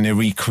and trying to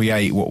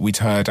recreate what we'd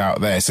heard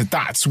out there. So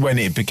that's when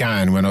it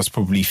began, when I was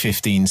probably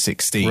 15,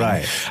 16.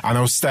 Right. And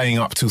I was staying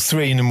up till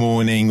 3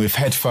 a.m. with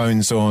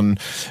headphones on,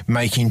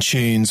 making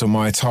tunes on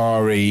my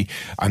Atari,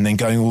 and then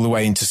going all the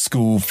way into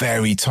school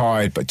very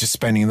tired, but just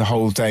spending the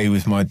whole day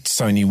with my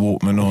Sony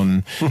Walkman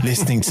on,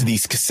 listening to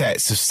these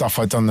cassettes of stuff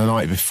I'd done the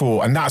night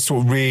before. And that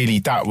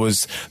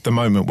was the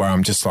moment where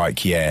I'm just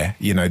like,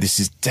 this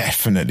is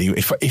definitely,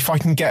 if I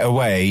can get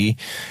away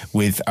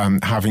with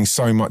having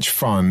so much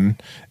fun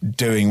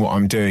doing what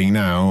I'm doing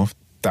now,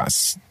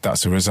 that's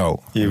a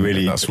result. You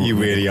really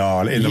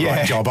are in the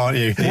right job, aren't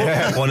you?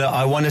 Yeah.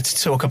 I wanted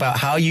to talk about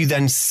how you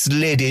then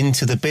slid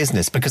into the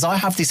business, because I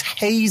have this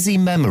hazy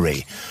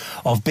memory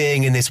of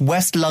being in this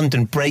West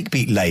London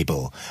breakbeat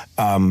label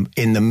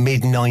in the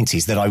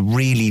mid-90s that I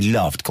really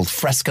loved, called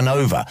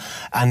Frescanova.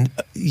 And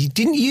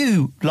didn't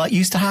you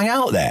used to hang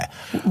out there?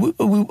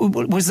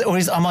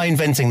 Am I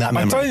inventing that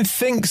memory? I don't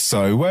think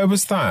so. Where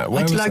was that?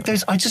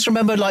 I just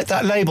remember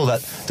that label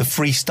that the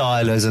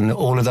Freestylers and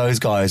all of those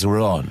guys were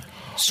on.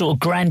 Sort of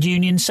Grand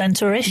Union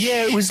Centre-ish?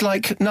 Yeah, it was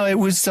like, no, it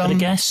was, I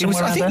guess, it was,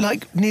 I think, there?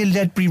 like near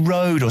Ledbury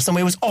Road or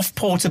somewhere. It was off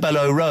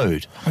Portobello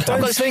Road. I don't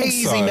I've got this think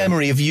hazy so.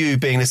 memory of you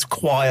being this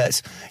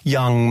quiet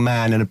young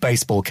man in a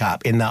baseball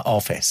cap in that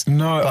office.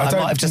 No,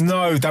 But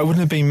no, that wouldn't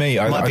have been me.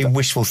 It might be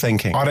wishful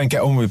thinking. I don't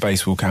get on with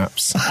baseball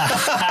caps.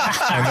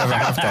 I never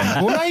have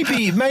done. Well,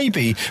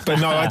 maybe, but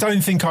no, I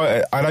don't think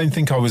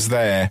I was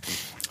there.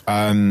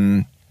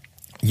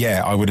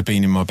 I would have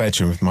been in my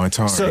bedroom with my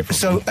Atari.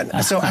 So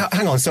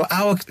hang on. So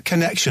our first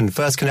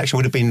connection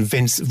would have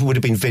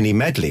been Vinnie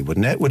Medley,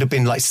 wouldn't it? Would have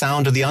been like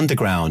Sound of the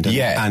Underground,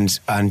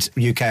 and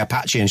UK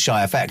Apache and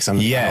Shy FX and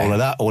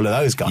all of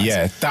those guys.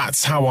 Yeah,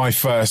 that's how I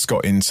first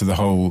got into the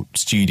whole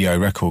studio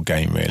record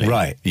game, really.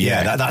 Right.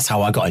 Yeah, that's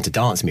how I got into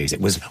dance music.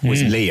 Was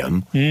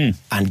Liam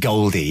and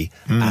Goldie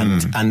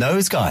and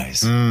those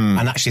guys.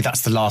 And actually,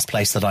 that's the last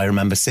place that I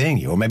remember seeing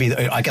you, or maybe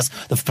I guess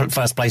the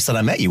first place that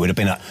I met you would have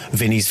been at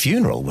Vinnie's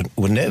funeral.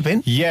 Wouldn't it have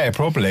been? Yeah,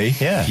 probably.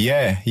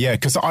 Yeah.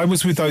 Because I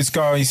was with those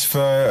guys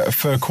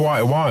for quite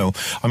a while.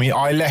 I mean,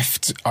 I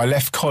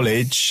left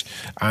college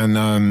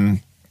and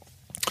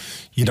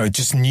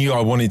just knew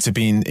I wanted to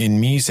be in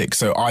music.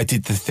 So I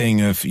did the thing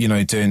of,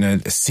 doing a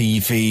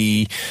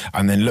CV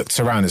and then looked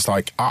around. It's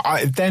like,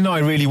 then I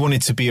really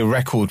wanted to be a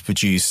record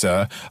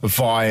producer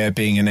via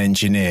being an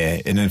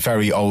engineer in a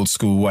very old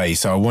school way.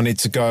 So I wanted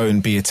to go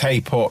and be a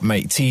tape op,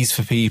 make teas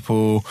for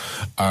people,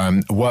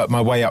 work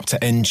my way up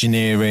to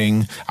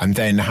engineering, and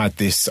then had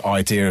this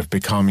idea of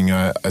becoming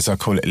as I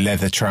call it,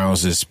 leather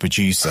trousers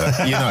producer,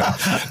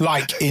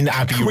 like in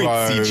Abbey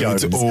Road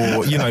Jones.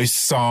 or,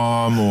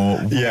 Psalm or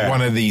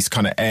one of these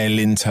kind of Air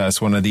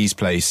Lyndhurst, one of these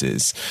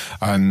places.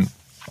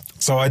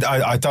 So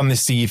I'd done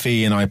this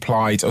CV and I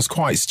applied. I was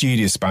quite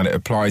studious about it,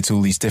 applied to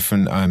all these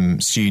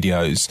different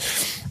studios.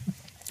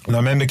 And I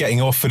remember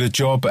getting offered a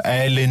job at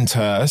Air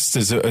Lyndhurst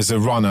as a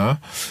runner,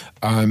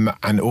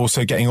 and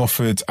also getting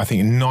offered, I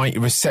think, night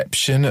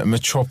reception at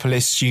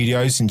Metropolis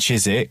Studios in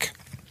Chiswick.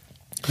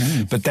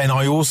 But then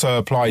I also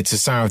applied to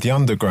Sound of the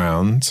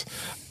Underground.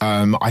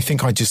 I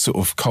think I just sort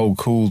of cold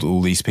called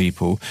all these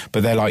people,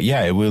 but they're like,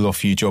 yeah, we'll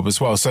offer you a job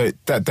as well. So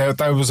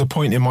there was a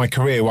point in my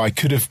career where I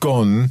could have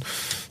gone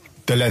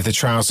the leather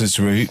trousers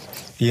route.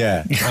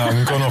 Yeah.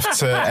 Gone off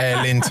to Air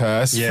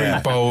Lyndhurst,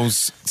 fruit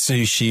bowls,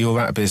 sushi, all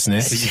that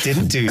business. But you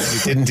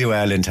didn't do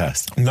Air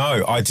Lyndhurst.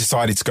 No, I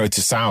decided to go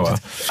to Sour.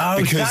 That's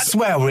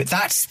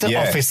that's the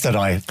office that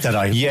I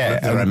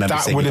remember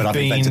that seeing. would have I've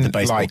invented been the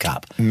baseball like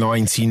cap.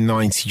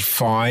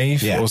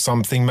 1995 or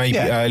something, maybe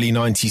early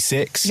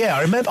 96. Yeah,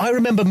 I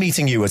remember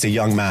meeting you as a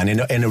young man in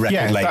a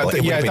record label.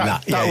 It would have been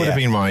that. That would have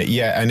been right.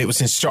 Yeah, and it was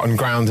in Stratton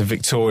Ground in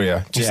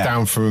Victoria, just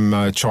down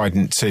from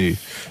Trident 2.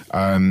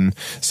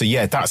 So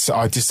yeah,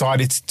 I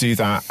decided to do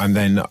that, and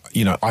then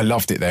I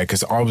loved it there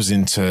because I was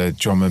into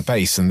drum and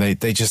bass, and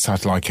they just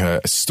had like a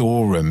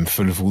storeroom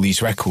full of all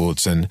these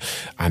records, and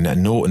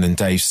Norton and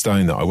Dave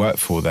Stone that I worked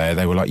for there,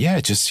 they were like, yeah,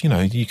 just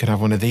you could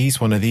have one of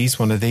these, and I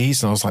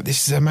was like,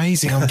 this is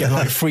amazing. I'm getting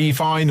like free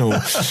vinyl,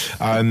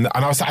 and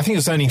I think it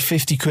was only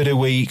 50 quid a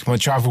week. My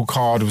travel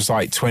card was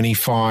like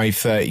 25,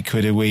 30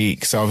 quid a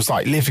week, so I was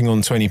like living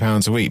on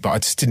 £20 a week, but I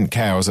just didn't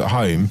care. I was at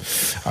home.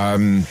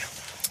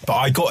 But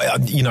I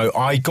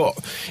got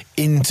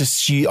into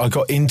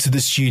the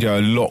studio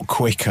a lot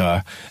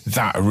quicker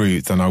that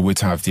route than I would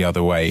have the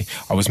other way.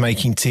 I was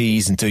making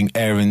teas and doing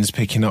errands,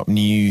 picking up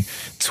new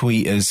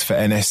tweeters for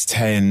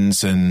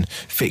NS10s and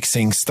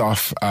fixing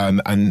stuff.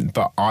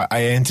 But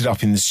I ended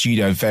up in the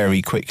studio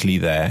very quickly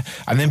there.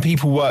 And then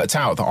people worked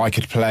out that I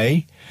could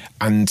play.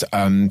 And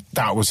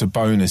that was a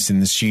bonus in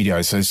the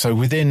studio. So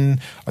within,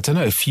 I don't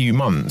know, a few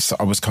months,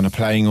 I was kind of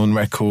playing on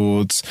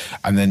records,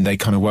 and then they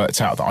kind of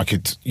worked out that I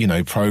could,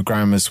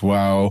 program as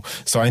well.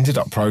 So I ended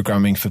up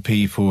programming for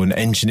people and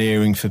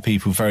engineering for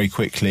people very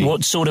quickly.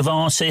 What sort of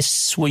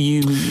artists were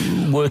you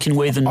working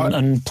with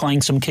and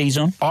playing some keys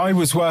on? I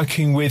was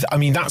working with,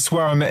 that's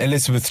where I met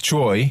Elizabeth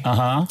Troy.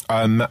 Uh-huh.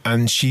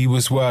 And she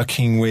was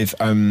working with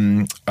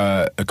a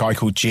guy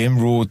called Jim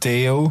Raw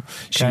Deal.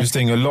 She was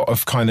doing a lot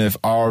of kind of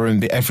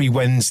R&B. Every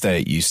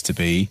Wednesday it used to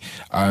be.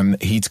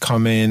 He'd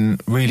come in,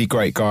 really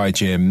great guy,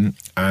 Jim,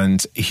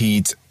 and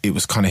it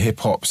was kind of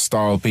hip-hop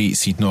style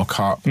beats he'd knock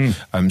up,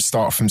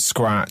 start from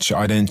scratch.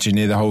 I'd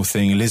engineer the whole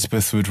thing.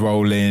 Elizabeth would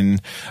roll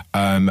in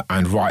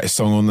and write a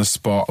song on the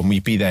spot, and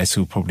we'd be there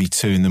till probably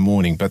 2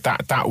 a.m. But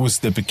that was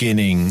the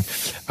beginning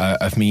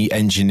of me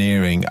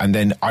engineering. And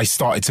then I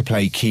started to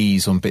play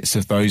keys on bits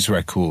of those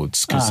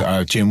records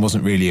because Jim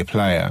wasn't really a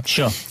player.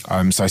 Sure.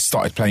 So I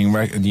started playing,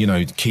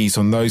 keys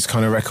on those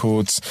kind of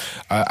records.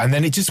 And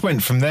then it just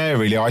went from there,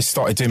 really. I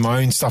started doing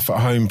my own stuff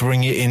at home,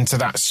 bring it into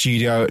that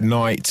studio at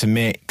night to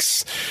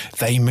mix.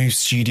 They moved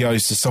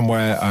studios to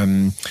somewhere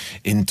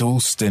in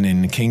Dalston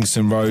in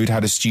Kingston Road,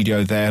 had a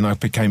studio there, and I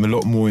became a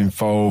lot more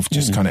involved,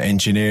 just kind of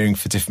engineering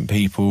for different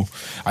people.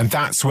 And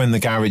that's when the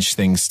garage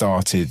thing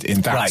started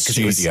in that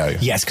studio.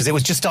 Because it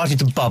was just starting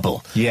to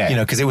bubble. Yeah.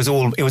 Because it was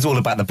all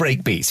about the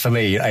break beats for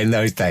me in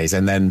those days,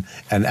 and then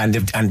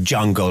and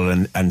jungle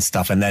and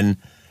stuff, and then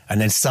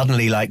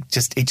suddenly, it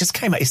just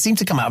came out. It seemed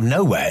to come out of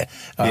nowhere.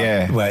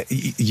 Where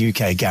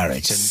UK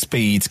garage, and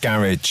speed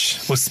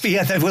garage. Well, speed.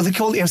 Yeah, they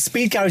call it.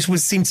 Speed garage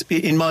seemed to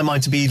be, in my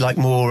mind, to be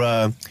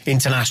more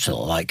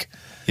international, more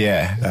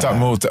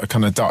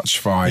kind of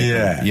Dutch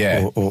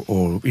vibe.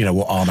 Or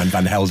what Armand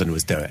van Helden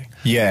was doing.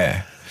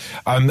 Yeah,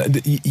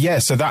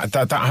 So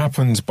that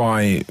happened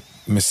by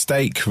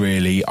mistake.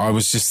 Really, I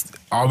was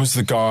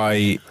the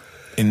guy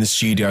in the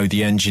studio,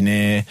 the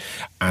engineer,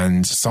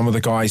 and some of the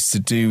guys to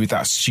do with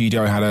that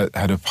studio had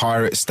a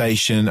pirate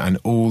station, and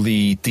all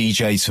the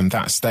DJs from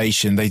that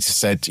station, they just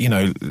said,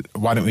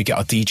 why don't we get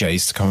our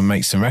DJs to come and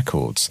make some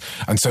records?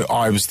 And so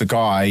I was the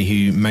guy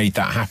who made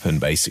that happen,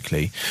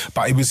 basically.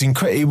 But it was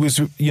it was,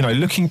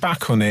 looking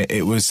back on it,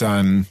 it was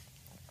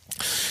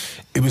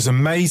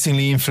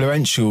amazingly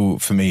influential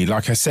for me.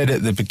 Like I said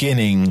at the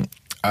beginning,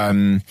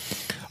 I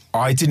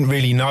didn't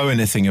really know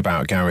anything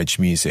about garage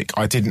music.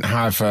 I didn't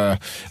have a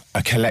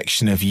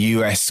collection of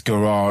US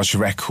garage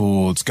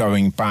records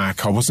going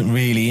back. I wasn't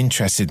really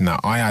interested in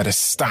that. I had a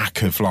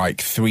stack of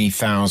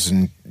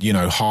 3,000,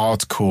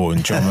 hardcore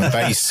and drum and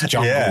bass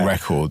jungle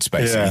records,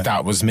 basically. Yeah.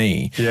 That was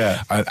me.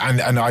 Yeah.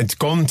 And I'd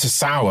gone to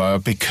Sour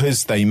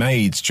because they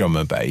made drum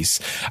and bass.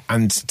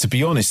 And to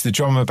be honest, the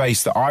drum and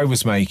bass that I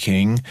was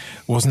making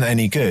wasn't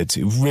any good.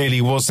 It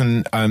really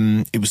wasn't.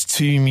 It was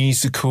too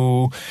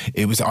musical.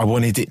 I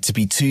wanted it to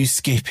be too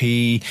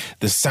skippy.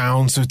 The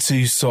sounds were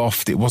too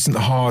soft. It wasn't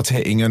hard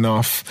hitting enough.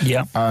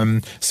 Yeah.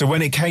 So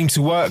when it came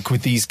to work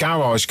with these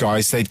garage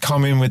guys, they'd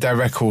come in with their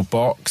record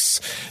box,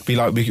 be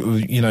like, we're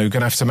going to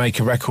have to make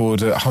a record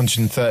at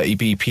 130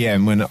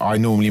 BPM when I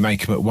normally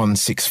make them at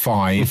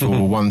 165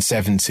 or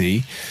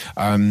 170.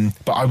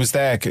 But I was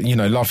there,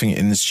 loving it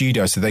in the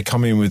studio. So they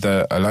come in with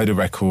a load of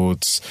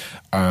records,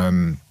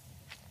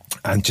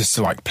 and just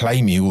to play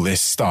me all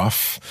this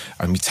stuff,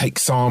 and we take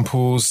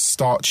samples,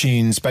 start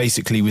tunes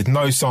basically with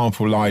no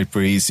sample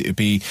libraries. It would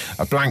be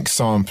a blank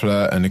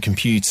sampler and a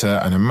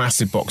computer and a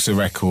massive box of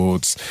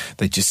records.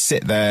 They just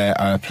sit there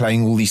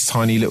playing all these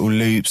tiny little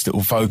loops, little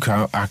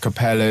vocal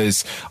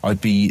acapellas. I'd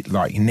be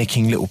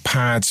nicking little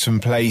pads from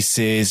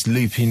places,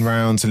 looping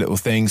round to little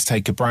things,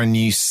 take a brand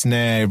new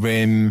snare,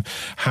 rim,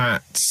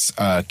 hats,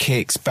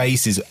 kicks,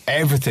 basses,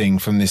 everything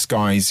from this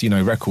guy's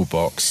record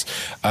box,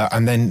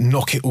 and then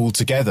knock it all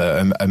together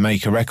and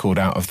make a record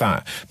out of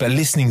that. But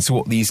listening to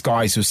what these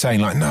guys were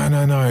saying,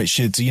 no, it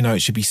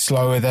should be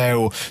slower there,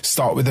 or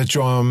start with the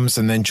drums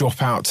and then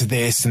drop out to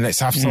this, and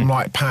let's have some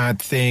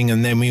pad thing,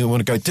 and then we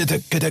want to go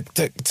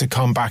to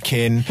come back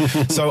in.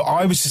 So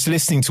I was just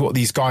listening to what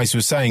these guys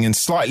were saying and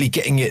slightly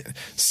getting it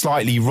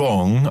slightly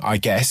wrong, I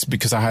guess,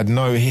 because I had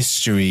no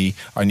history.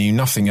 I knew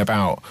nothing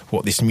about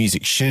what this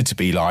music should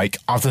be like,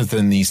 other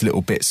than these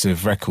little bits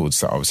of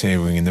records that I was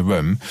hearing in the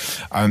room.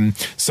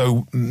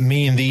 So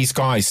me and these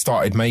guys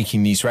started making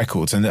these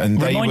records, and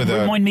they were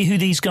remind me who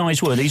these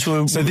guys were. These were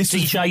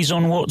DJs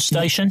on what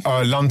station?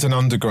 London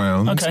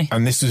Underground. Okay.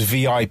 And this was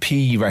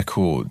VIP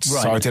Records.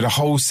 Right. So I did a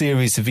whole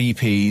series of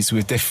EPs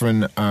with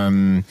different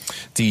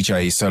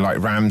DJs, so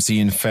Ramsey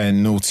and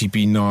Fenn, Naughty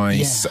Be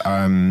Nice,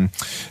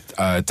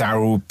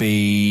 Daryl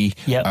B,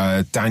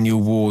 Daniel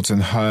Ward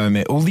and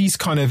Hermit, all these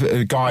kind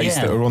of guys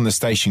that are on the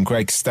station,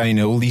 Greg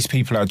Stainer, all these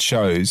people had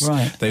shows.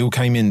 Right. They all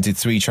came in, did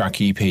 3-track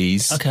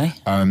EPs. Okay.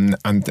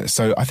 And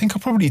so I think I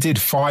probably did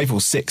 5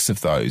 or 6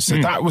 of those.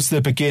 So that was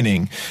the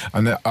beginning.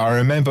 And I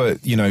remember,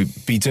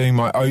 be doing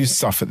my own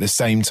stuff at the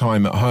same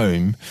time at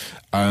home.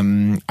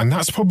 And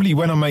that's probably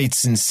when I made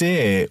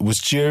Sincere, was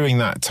during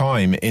that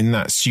time in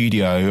that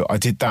studio. I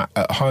did that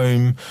at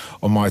home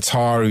on my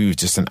Atari with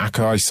just an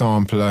Akai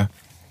sampler.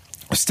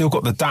 I've still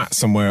got the DAT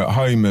somewhere at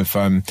home of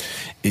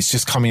it's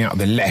just coming out of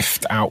the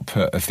left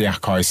output of the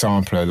Akai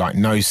sampler, like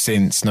no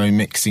synths, no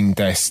mixing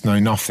desk, no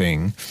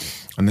nothing.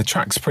 And the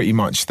track's pretty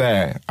much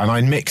there. And I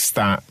mixed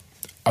that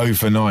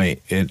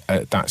overnight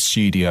at that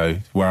studio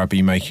where I'd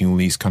been making all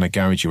these kind of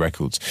garagey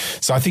records.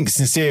 So I think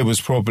Sincere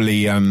was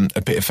probably a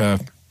bit of a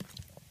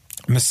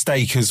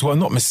mistake as well.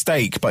 Not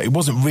mistake, but it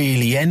wasn't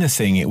really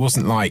anything. It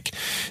wasn't like,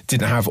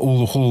 didn't have all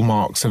the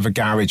hallmarks of a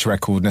garage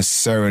record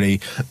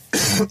necessarily.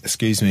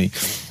 Excuse me.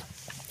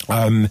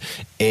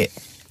 It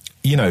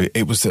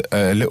was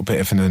a little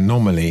bit of an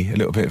anomaly, a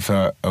little bit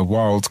of a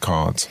wild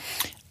card.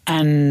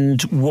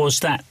 And was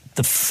that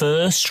the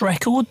first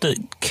record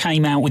that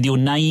came out with your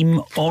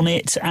name on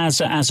it as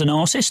an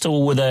artist,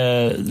 or were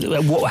there?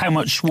 How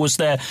much was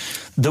there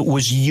that were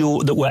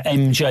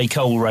MJ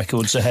Cole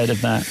records ahead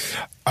of that?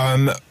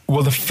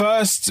 Well, the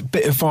first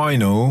bit of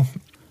vinyl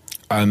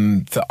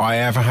that I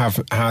ever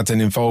have had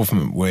an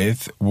involvement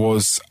with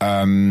was.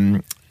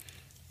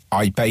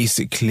 I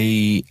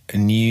basically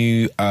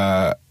knew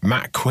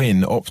Matt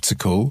Quinn,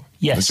 Optical,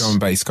 the drum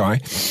and bass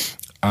guy,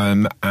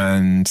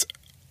 and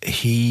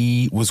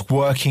he was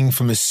working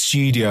from a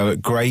studio at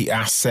Great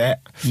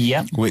Asset,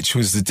 which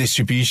was the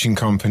distribution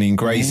company in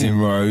Gray's Inn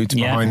Road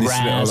behind this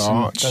little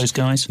arch. Those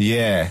guys,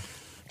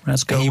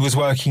 that's cool. He was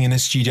working in a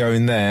studio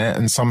in there,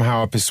 and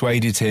somehow I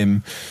persuaded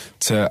him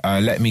to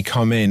let me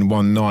come in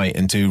one night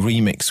and do a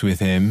remix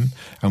with him,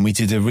 and we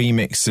did a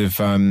remix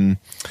of.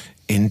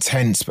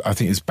 Intense, I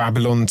think it's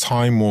Babylon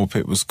Time Warp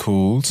it was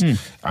called.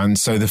 And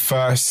so the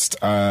first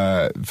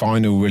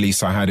vinyl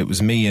release I had, it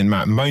was me and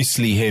Matt,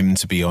 mostly him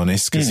to be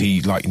honest, because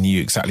he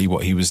knew exactly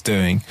what he was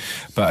doing.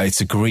 But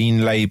it's a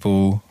green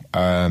label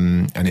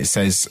and it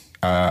says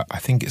I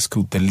think it's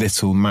called the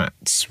Little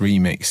Mats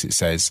remix, it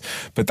says.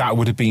 But that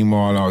would have been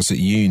while I was at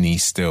uni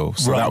still.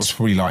 So that was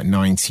probably like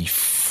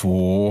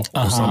 94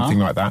 or something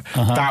like that.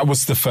 That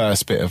was the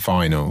first bit of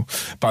vinyl.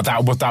 But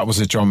that was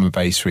a drum and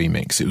bass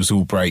remix. It was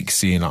all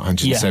breaksy and like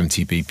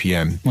 170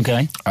 BPM.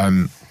 Okay.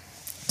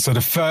 So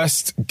the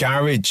first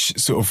garage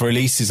sort of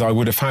releases I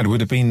would have had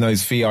would have been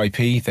those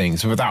VIP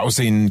things, but that was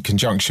in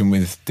conjunction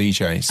with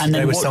DJs. And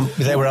there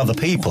were other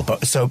people,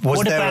 but so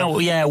was there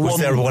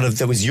one of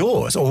that was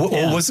yours, or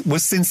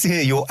was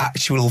Sincere your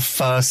actual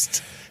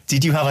first?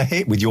 Did you have a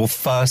hit with your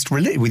first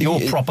release, with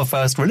your proper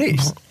first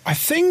release? I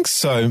think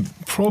so,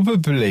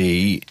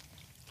 probably.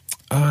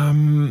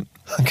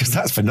 Because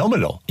that's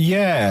phenomenal.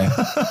 Yeah,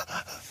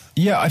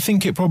 yeah, I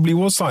think it probably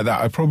was like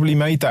that. I probably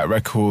made that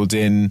record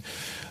in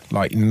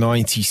like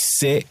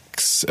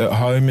 96 at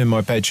home in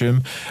my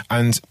bedroom,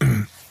 and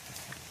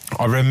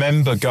I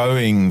remember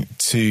going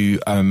to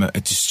a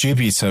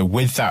distributor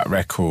with that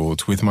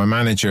record with my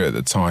manager at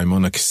the time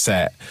on a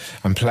cassette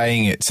and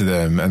playing it to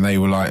them, and they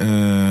were like,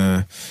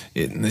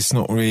 it's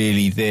not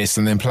really this,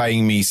 and then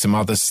playing me some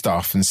other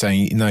stuff and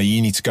saying, no,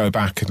 you need to go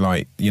back and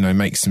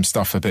make some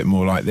stuff a bit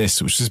more like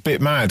this, which was a bit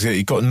mad.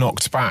 It got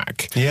knocked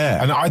back.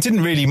 Yeah. And I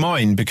didn't really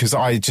mind because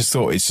I just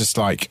thought it's just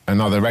like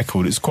another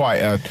record. It's quite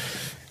a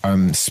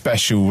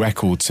special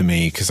record to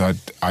me because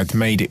I'd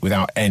made it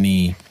without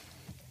any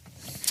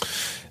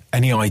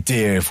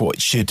idea of what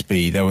it should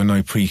be. There were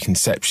no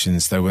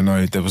preconceptions. There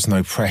was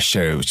no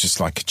pressure. It was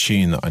just like a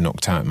tune that I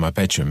knocked out in my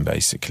bedroom,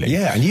 basically.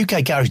 Yeah, and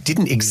UK Garage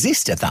didn't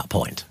exist at that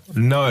point.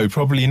 No,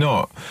 probably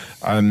not.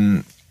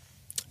 So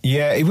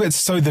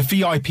the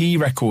VIP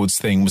records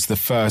thing was the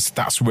first.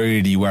 That's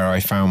really where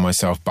I found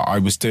myself. But I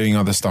was doing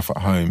other stuff at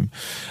home,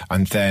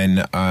 and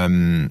then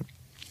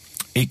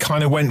it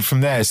kind of went from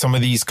there. Some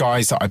of these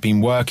guys that I've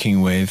been working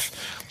with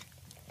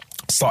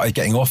started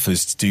getting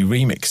offers to do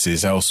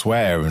remixes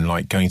elsewhere and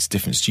like going to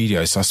different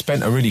studios. So I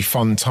spent a really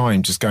fun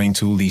time just going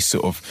to all these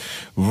sort of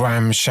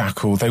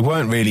ramshackle, they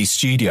weren't really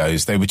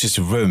studios, they were just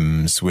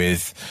rooms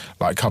with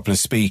like a couple of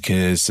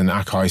speakers, an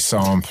Akai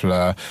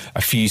sampler,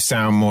 a few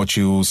sound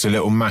modules, a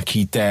little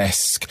Mackie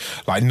desk,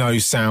 like no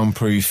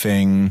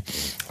soundproofing,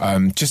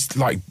 just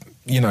like,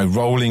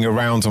 rolling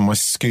around on my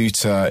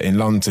scooter in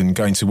London,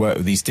 going to work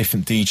with these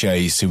different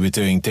DJs who were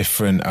doing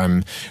different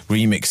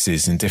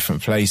remixes in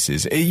different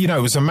places. It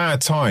was a mad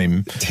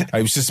time.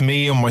 It was just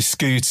me on my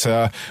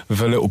scooter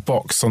with a little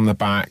box on the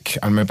back.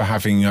 I remember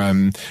having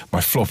my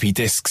floppy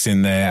disks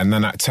in there, and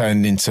then that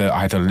turned into,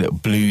 I had a little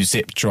blue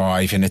zip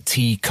drive in a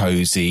tea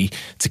cozy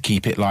to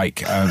keep it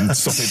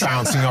stop it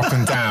bouncing up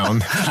and down in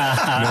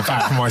the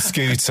back of my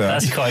scooter.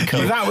 That's quite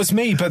cool. Yeah, that was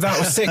me, but that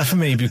was sick for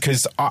me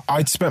because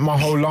I'd spent my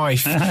whole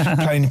life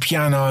playing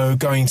piano,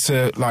 going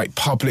to like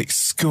public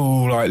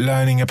school, like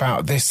learning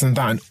about this and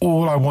that. And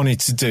all I wanted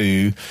to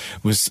do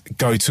was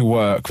go to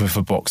work with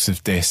a box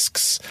of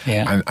discs.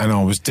 Yeah. And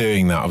I was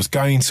doing that. I was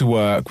going to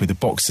work with a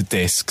box of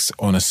discs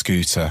on a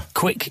scooter.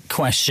 Quick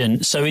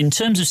question. So in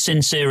terms of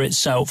Sincere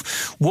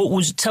itself,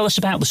 tell us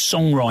about the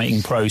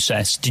songwriting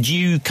process. Did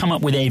you come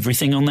up with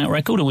everything on that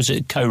record, or was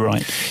it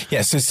co-write?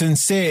 Yeah, so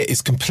Sincere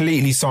is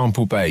completely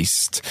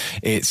sample-based.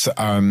 It's,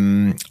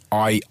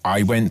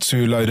 I went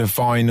to a load of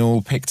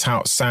vinyl, picked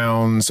out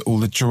sounds, all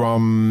the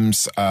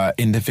drums,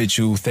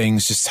 individual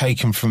things, just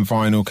taken from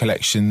vinyl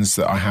collections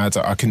that I had.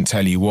 I couldn't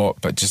tell you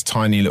what, but just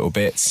tiny little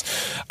bits.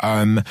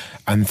 And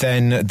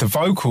then the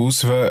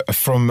vocals were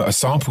from a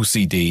sample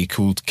CD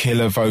called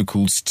Killer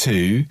Vocals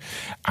 2.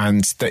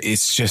 And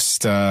it's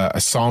just a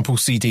sample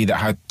CD that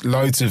had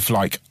loads of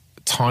like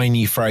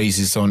tiny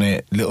phrases on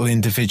it, little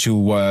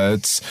individual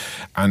words,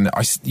 and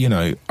I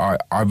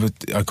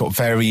got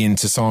very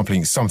into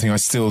sampling. It's something I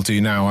still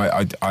do now.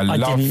 I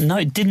love.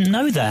 Didn't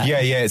know that.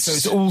 Yeah. So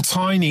it's all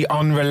tiny,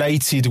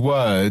 unrelated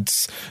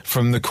words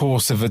from the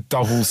course of a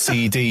double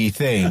CD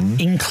thing,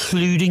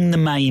 including the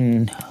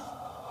main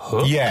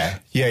hook. Yeah.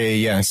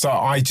 So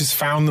I just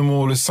found them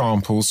all as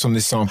samples from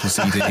this sample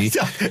CD.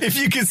 If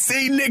you could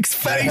see Nick's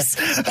face.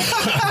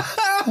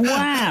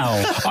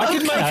 Wow. I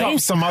could make up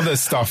some other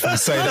stuff and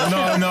say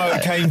that, no,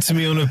 it came to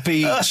me on a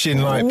beach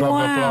in like blah,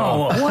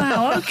 blah, blah.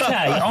 Wow, okay.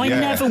 I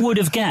never would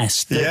have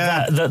guessed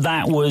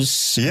that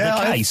was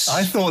the case.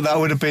 I thought that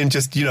would have been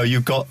just,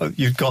 you've got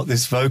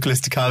this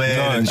vocalist to come in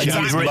and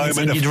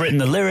you'd written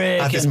the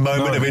lyric. Had this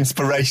moment of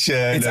inspiration.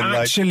 It's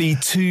actually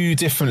two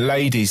different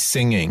ladies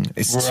singing.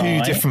 It's two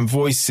different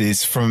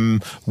voices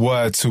from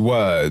word to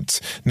word.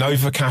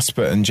 Nova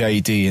Casper and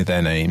JD are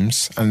their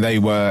names, and they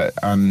were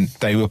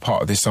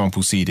part of this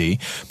sample CD.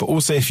 But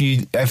also, if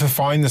you ever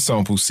find the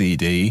sample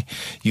CD,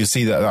 you'll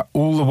see that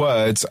all the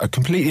words are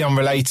completely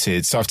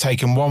unrelated. So I've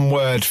taken one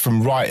word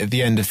from right at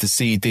the end of the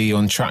CD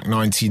on track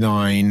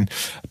 99,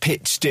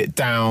 pitched it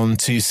down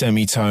 2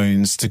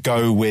 semitones to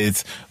go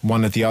with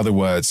one of the other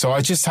words. So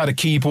I just had a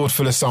keyboard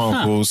full of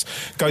samples,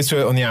 go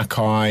through it on the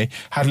Akai,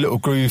 had a little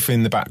groove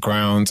in the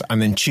background,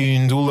 and then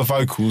tuned all the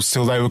vocals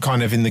till they were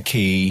kind of in the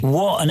key.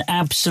 What an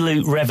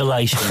absolute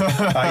revelation.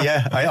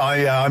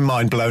 I'm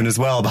mind blown as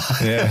well.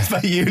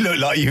 But you look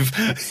like you've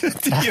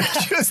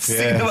just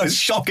seen the most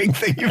shocking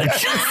thing you've ever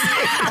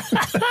seen.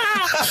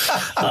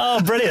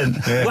 Oh, brilliant.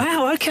 Yeah.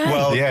 Wow, okay.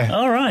 Well,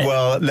 all right.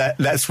 Well,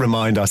 let's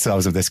remind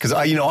ourselves of this, because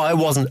I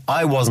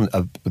wasn't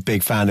a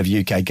big fan of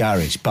UK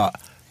Garage, but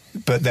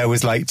there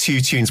was like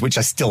 2 tunes which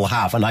I still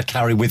have and I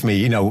carry with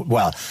me,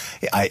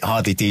 I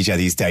hardly DJ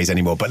these days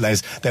anymore, but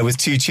there was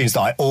 2 tunes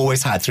that I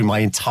always had through my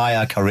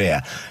entire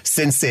career,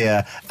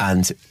 Sincere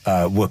and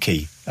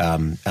Wookie.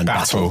 And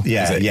Battle.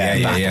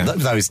 Yeah.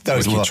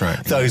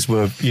 Those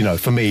were,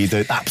 for me,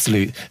 the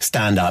absolute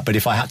standout. But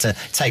if I had to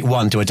take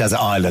one to a desert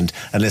island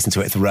and listen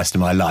to it for the rest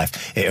of my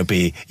life, it would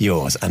be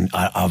yours. And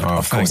I'll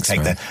of course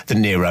take the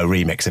Nero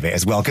remix of it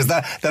as well, because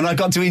then I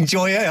got to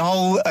enjoy it a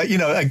whole,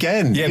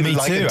 again. Yeah, me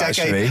like too, a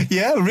decade. actually.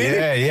 Yeah,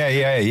 really?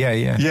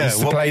 Yeah.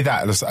 Used to play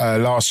that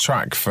last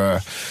track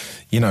for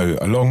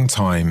a long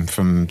time,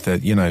 from the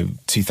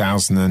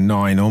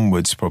 2009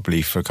 onwards,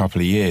 probably for a couple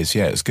of years.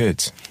 Yeah, it's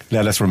good.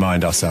 Now let's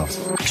remind ourselves.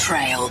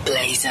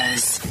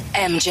 Trailblazers.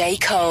 MJ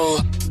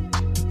Cole.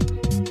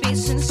 Be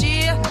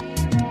sincere.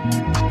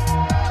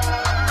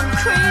 I'm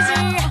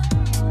crazy.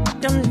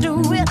 Don't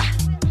do it.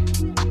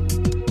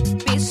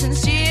 Be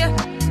sincere.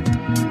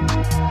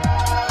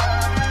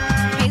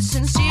 Be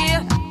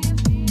sincere.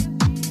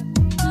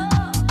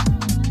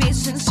 Be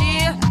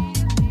sincere.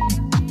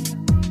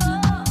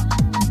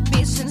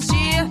 Be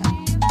sincere.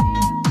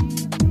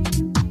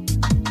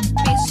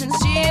 Be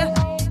sincere.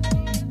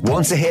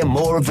 Want to hear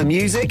more of the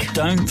music?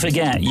 Don't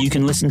forget, you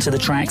can listen to the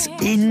tracks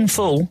in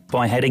full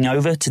by heading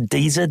over to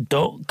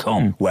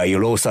Deezer.com, where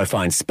you'll also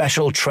find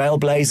special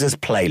Trailblazers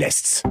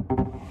playlists.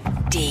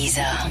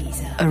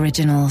 Deezer.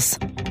 Originals.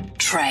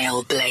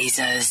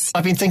 Trailblazers.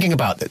 I've been thinking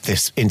about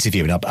this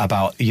interview and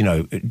about,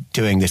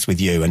 doing this with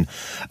you. And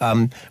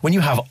when you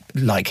have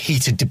like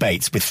heated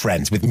debates with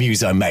friends, with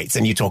muso mates,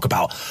 and you talk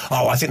about,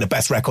 I think the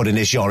best record in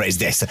this genre is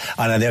this,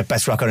 and the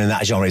best record in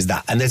that genre is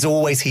that. And there's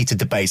always heated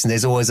debates and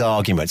there's always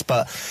arguments.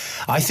 But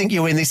I think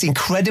you're in this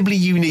incredibly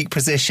unique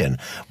position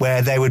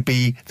where there would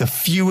be the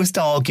fewest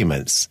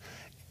arguments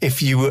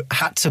if you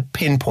had to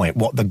pinpoint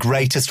what the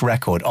greatest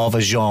record of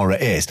a genre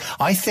is.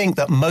 I think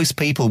that most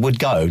people would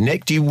go,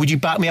 Nick, would you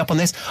back me up on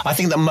this? I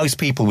think that most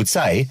people would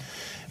say,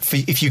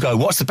 if you go,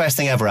 what's the best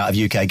thing ever out of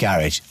UK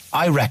Garage?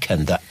 I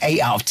reckon that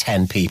 8 out of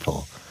 10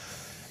 people,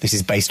 this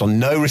is based on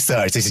no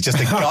research, this is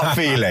just a gut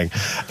feeling,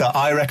 that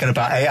I reckon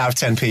about 8 out of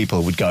 10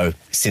 people would go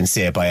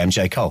Sincere by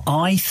MJ Cole.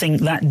 I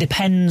think that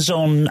depends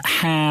on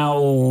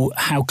how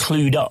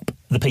clued up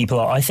the people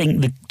are. I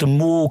think the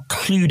more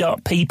clued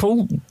up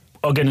people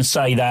are going to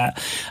say that,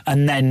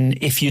 and then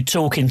if you're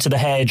talking to the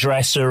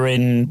hairdresser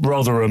in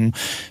Rotherham,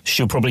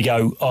 she'll probably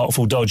go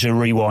Artful Dodger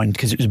Rewind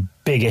because it was a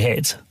bigger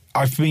hit.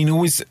 I've been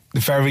always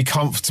very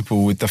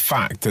comfortable with the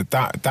fact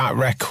that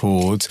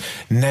record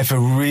never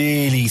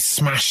really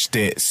smashed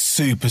it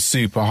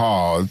super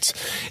hard.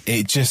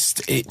 It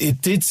just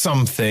it did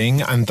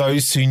something, and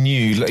those who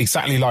knew,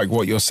 exactly like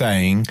what you're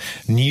saying,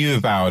 knew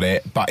about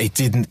it, but it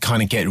didn't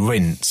kind of get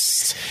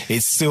rinsed.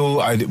 It's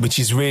still, which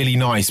is really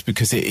nice,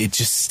 because it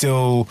just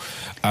still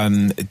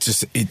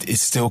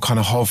it's still kind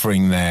of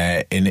hovering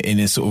there in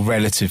a sort of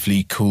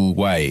relatively cool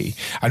way.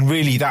 And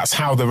really, that's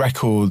how the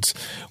record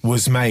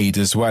was made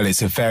as well.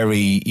 It's a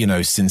very,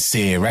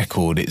 sincere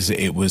record.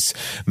 It was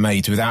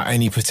made without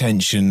any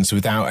pretensions,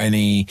 without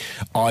any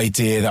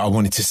idea that I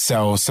wanted to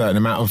sell a certain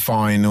amount of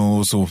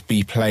vinyls or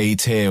be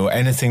played here or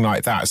anything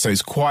like that. So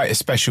it's quite a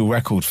special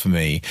record for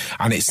me,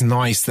 and it's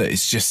nice that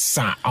it's just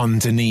sat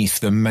underneath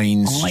the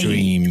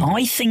mainstream.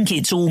 I think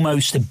it's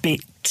almost a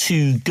bit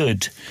too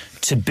good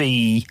to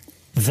be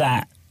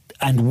that,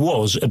 and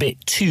was a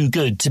bit too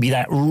good to be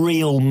that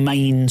real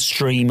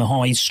mainstream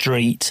high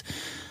street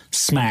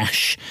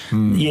smash,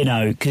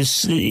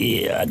 because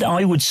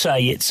I would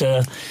say it's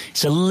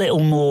a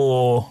little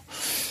more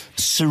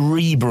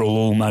cerebral,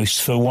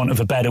 almost, for want of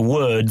a better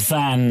word,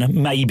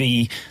 than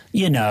maybe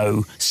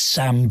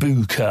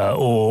Sambuca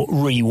or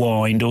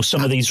Rewind or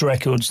some of these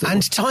records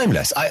and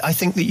timeless. I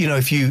think that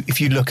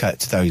if you look at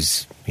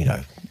those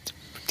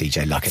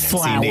DJ Luck and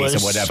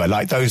MCs or whatever,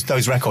 like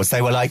those records,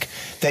 they were like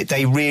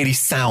they really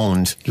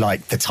sound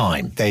like the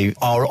time. They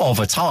are of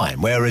a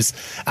time. Whereas,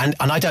 and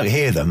I don't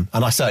hear them,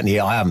 and I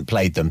haven't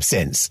played them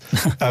since.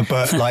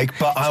 But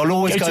I'll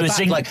always go back.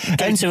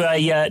 Go to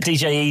a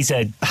DJ EZ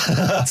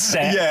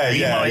set.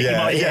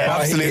 Yeah,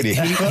 absolutely.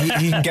 He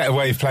can get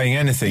away with playing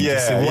anything.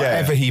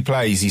 Whatever he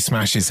plays, he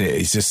smashes it.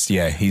 He's just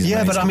he's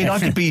amazing. But I mean, I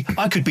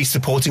could be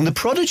supporting the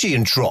Prodigy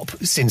and drop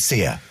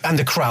Sincere, and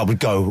the crowd would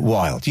go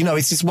wild.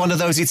 It's just one of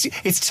those.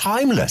 It's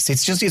timeless.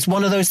 It's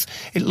one of those,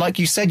 like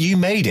you said, you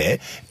made it.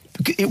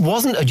 It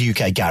wasn't a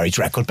UK garage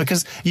record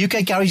because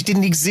UK garage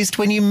didn't exist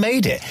when you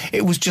made it.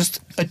 It was just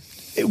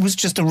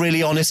a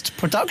really honest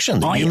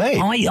production that you made.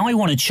 I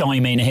want to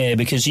chime in here,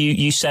 because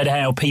you said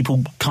how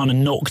people kind of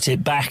knocked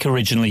it back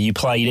originally. You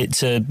played it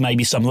to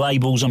maybe some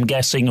labels, I'm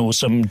guessing, or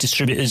some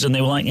distributors, and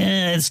they were like,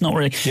 it's not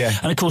really. Yeah.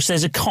 And of course,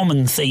 there's a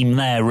common theme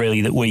there,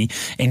 really, that we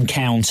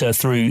encounter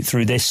through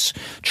this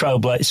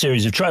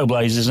series of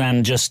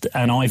Trailblazers,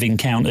 and I've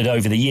encountered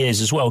over the years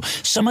as well.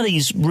 Some of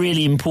these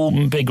really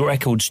important big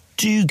records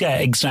do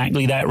get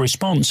exactly that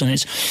response, and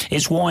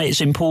it's why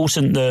it's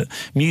important that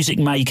music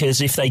makers,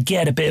 if they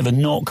get a bit of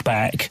a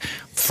knockback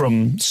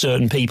from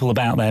certain people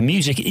about their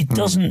music, it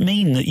doesn't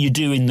mean that you're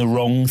doing the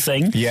wrong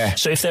thing. Yeah.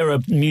 So if there are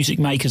music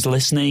makers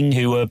listening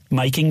who are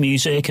making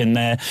music and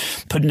they're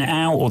putting it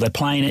out, or they're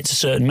playing it to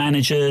certain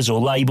managers or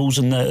labels,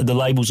 and the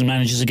labels and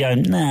managers are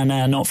going,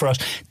 no, not for us,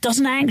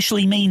 doesn't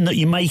actually mean that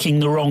you're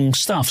making the wrong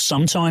stuff.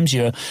 Sometimes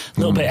you're a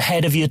little bit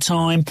ahead of your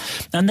time,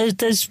 and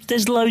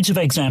there's loads of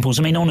examples.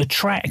 I mean, on a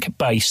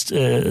track-based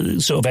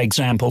sort of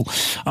example,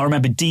 I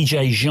remember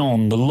DJ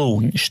Jean, The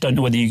Launch. Don't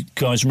know whether you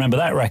guys remember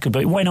that record,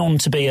 but it went on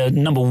to be a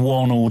number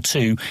 1 or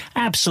 2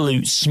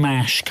 absolute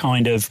smash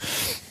kind of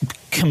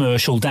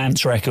commercial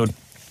dance record.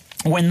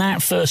 When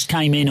that first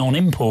came in on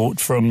import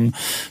from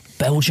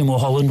Belgium or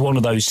Holland, one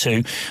of those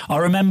two, I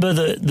remember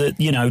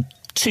that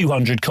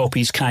 200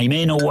 copies came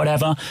in or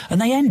whatever, and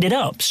they ended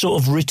up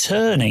sort of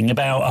returning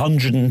about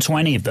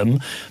 120 of them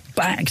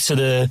back to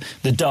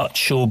the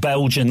Dutch or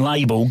Belgian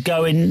label,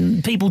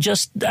 going, people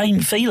just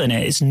ain't feeling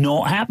it. It's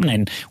not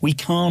happening. We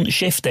can't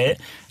shift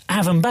it.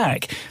 Have them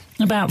back.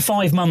 About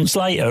 5 months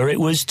later, it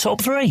was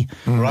top 3.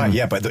 Right,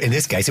 yeah, but in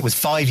this case, it was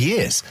 5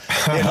 years.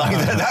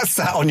 That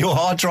sat on your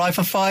hard drive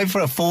for 4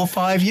 or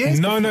 5 years?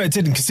 No, it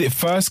didn't, because it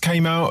first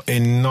came out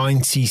in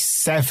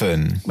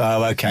 97.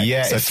 Oh, okay.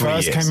 Yeah, so it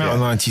first came out in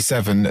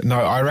 97.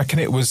 No, I reckon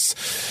it was...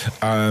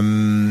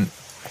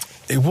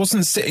 it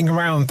wasn't sitting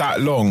around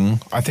that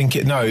long. I think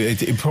it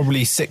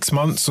probably 6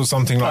 months or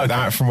something like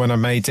that from when I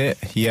made it.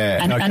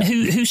 Yeah. And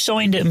who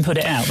signed it and put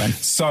it out then?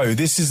 So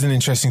this is an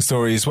interesting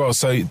story as well.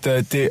 So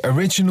the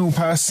original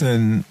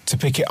person to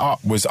pick it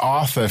up was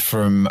Arthur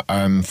from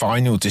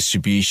Vinyl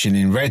Distribution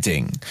in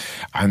Reading,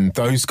 and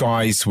those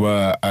guys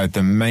were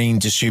the main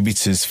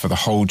distributors for the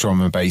whole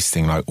drum and bass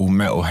thing. Like, all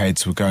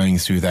metalheads were going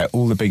through there,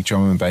 all the big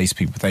drum and bass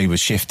people, they were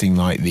shifting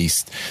like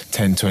these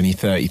 10, 20,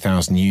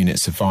 30,000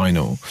 units of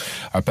vinyl.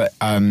 But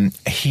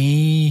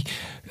he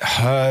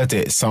heard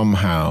it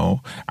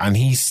somehow, and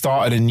he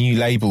started a new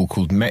label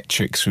called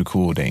Metrics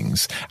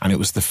Recordings, and it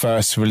was the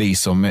first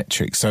release on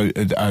Metrics. So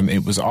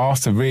it was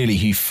Arthur really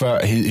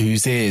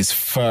whose ears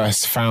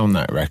first found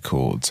that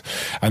record,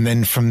 and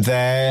then from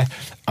there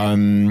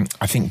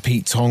I think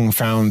Pete Tong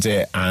found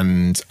it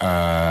and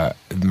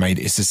made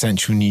it its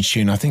essential new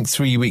tune, I think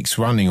 3 weeks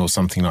running or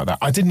something like that.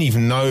 I didn't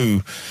even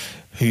know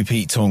who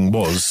Pete Tong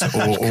was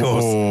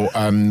or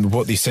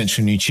what the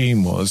essential new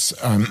tune was.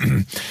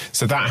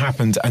 So that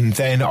happened. And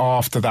then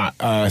after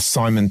that,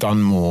 Simon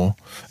Dunmore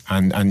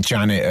and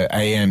Janet at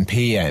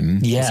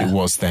AM/PM, as it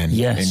was then,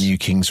 in New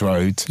King's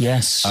Road,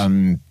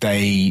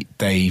 they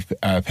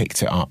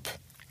picked it up.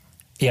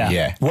 Yeah.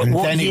 Yeah. What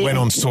Then it year- went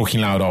on to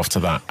Talking Loud after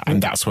that,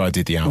 and that's where I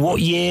did the album.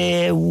 What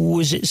year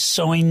was it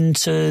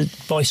signed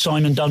by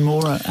Simon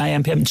Dunmore at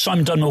AMPM?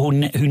 Simon Dunmore,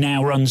 who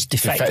now runs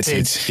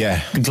Defected, yeah.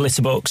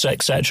 Glitterbox,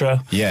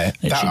 etc. Yeah,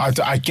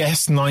 I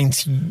guess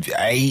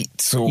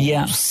 98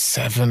 or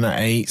 7 or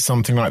 8,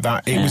 something like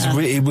that.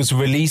 It was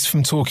released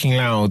from Talking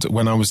Loud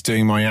when I was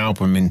doing my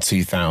album in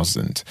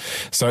 2000.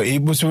 So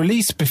it was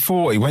released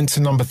before. It went to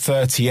number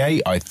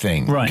 38, I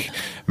think. Right.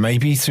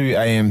 Maybe through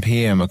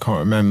AMPM, I can't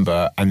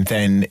remember. And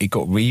then it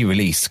got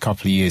re-released a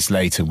couple of years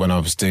later when I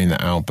was doing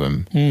the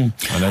album.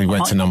 I know it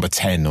went to number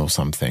 10 or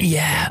something.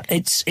 Yeah,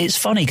 it's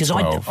funny because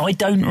 12. I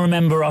don't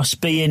remember us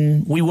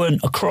we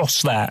weren't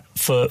across that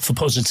for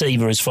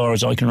Positiva as far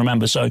as I can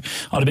remember. So I'd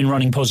have been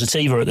running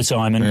Positiva at the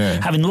time and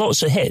having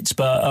lots of hits,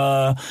 but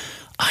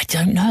I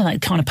don't know,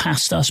 that kind of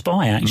passed us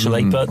by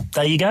actually, but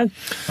there you go.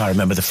 I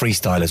remember the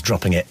Freestylers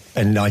dropping it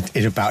in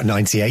about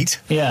 98.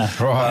 Yeah.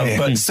 Right.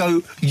 But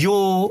so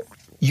your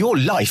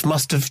life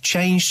must have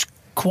changed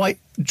quite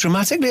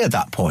dramatically at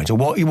that point, or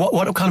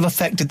what kind of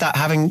effect did that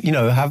have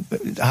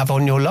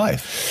on your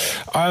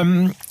life?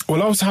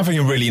 Well, I was having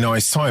a really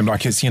nice time.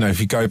 Like, it's, if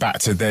you go back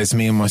to, there's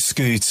me and my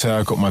scooter,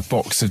 I've got my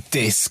box of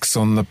discs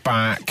on the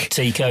back.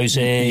 Tea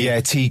Cozy. Yeah,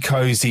 Tea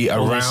Cozy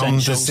All the around the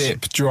essentials.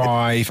 zip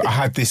drive. I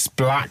had this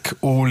black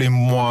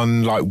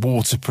all-in-one, like,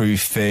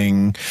 waterproof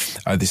thing,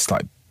 this,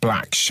 like,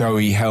 black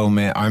showy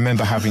helmet. I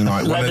remember having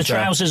like one leather of the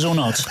trousers or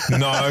not?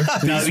 No,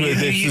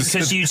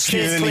 because you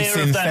steer purely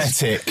clear of those.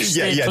 synthetic.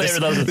 Steer clear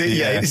of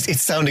those.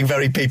 It's sounding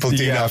very people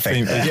do Yeah,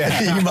 nothing.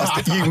 yeah.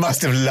 you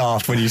must have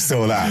laughed when you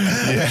saw that.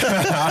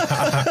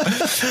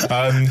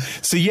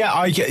 So yeah,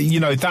 I get,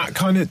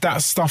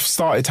 that stuff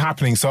started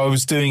happening. So I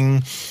was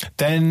doing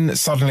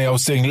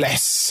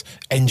less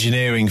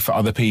engineering for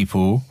other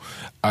people.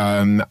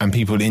 And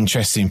people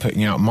interested in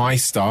putting out my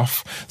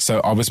stuff. So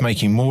I was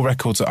making more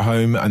records at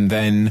home, and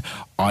then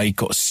I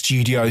got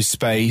studio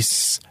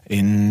space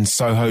in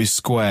Soho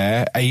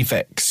Square.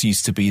 Avex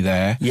used to be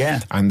there.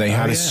 Yeah. And they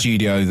had a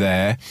studio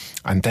there,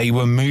 and they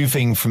were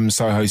moving from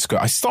Soho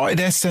Square. I started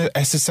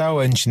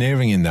SSL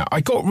engineering in that.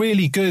 I got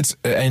really good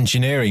at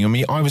engineering. I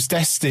mean, I was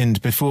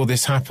destined before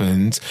this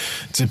happened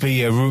to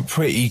be a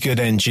pretty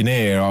good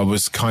engineer. I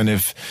was kind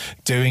of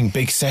doing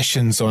big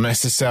sessions on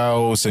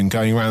SSLs and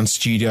going around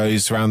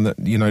studios around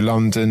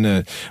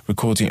London,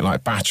 recording at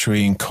like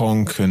Battery and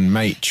Conk and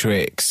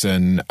Matrix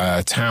and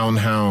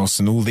Townhouse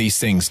and all these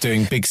things,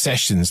 doing big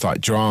sessions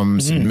like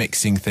drums and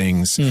mixing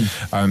things.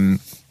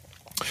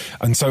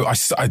 And so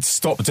I'd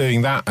stopped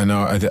doing that, and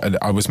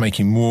I was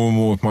making more and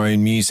more of my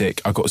own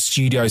music. I got a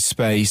studio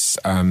space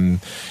in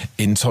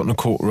Tottenham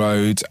Court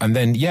Road, and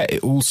then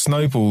it all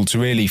snowballed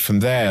really from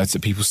there. So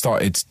people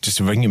started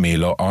just ringing me a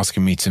lot,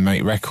 asking me to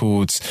make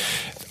records.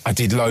 I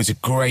did loads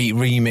of great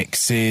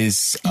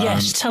remixes.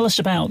 Yes, tell us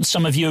about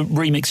some of your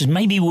remixes.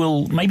 Maybe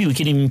we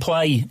could even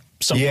play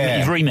something that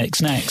you've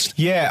remixed next.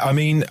 Yeah, I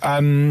mean,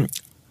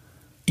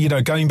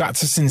 going back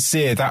to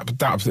Sincere, that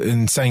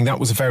and saying that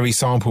was very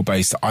sample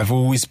based. I've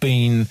always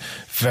been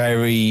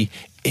very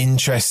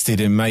interested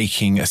in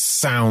making a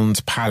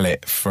sound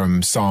palette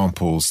from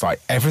samples.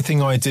 Like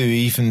everything I do,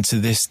 even to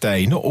this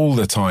day, not all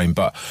the time,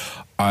 but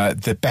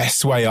the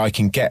best way I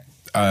can get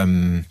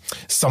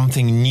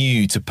something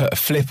new, to put a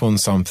flip on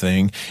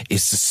something,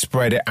 is to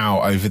spread it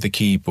out over the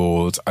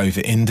keyboard, over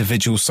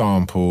individual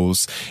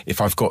samples.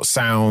 If I've got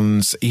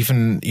sounds,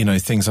 even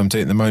things I'm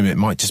doing at the moment, it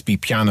might just be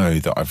piano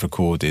that I've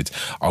recorded.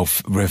 I'll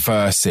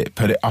reverse it,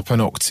 put it up an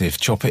octave,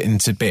 chop it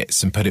into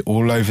bits, and put it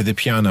all over the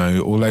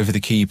piano, all over the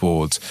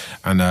keyboard,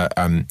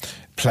 and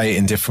play it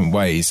in different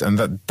ways.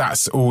 And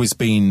that's always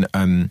been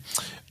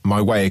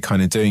my way of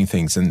kind of doing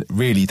things. And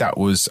really, that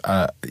was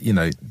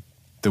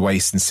the way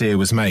Sincere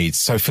was made.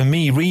 So for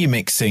me,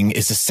 remixing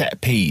is a set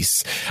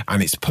piece,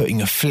 and it's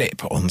putting a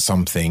flip on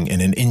something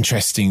in an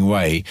interesting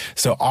way.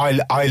 So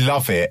I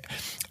love it.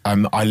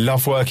 I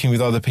love working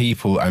with other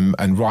people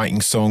and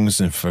writing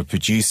songs, and for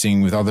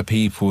producing with other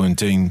people and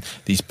doing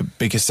these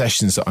bigger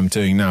sessions that I'm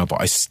doing now. But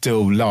I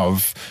still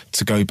love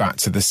to go back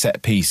to the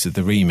set piece of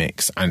the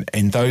remix. And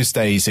in those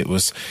days, it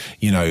was,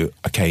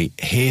 okay,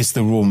 here's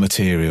the raw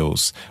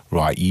materials,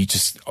 right? You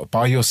just,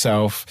 by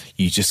yourself,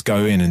 you just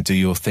go in and do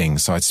your thing.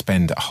 So I'd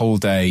spend a whole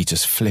day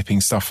just flipping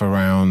stuff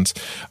around,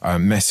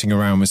 messing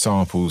around with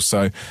samples.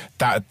 So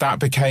that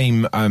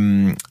became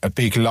a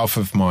big love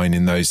of mine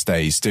in those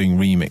days, doing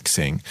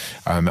remixing.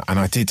 And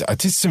I did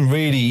some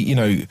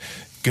really,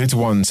 good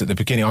ones at the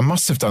beginning. I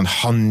must have done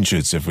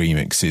hundreds of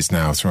remixes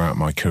now throughout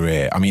my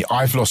career. I mean,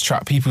 I've lost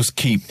track. People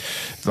keep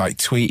like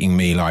tweeting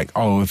me like,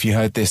 "Oh, have you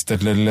heard this?"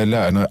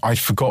 And I'd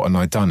forgotten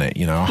I'd done it.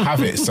 I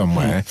have it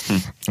somewhere,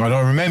 and I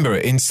remember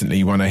it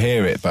instantly when I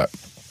hear it. But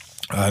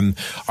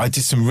I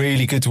did some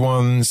really good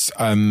ones.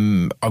 I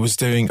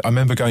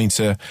remember going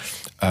to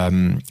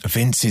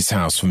Vince's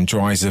house from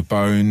Dry as a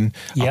Bone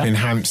up in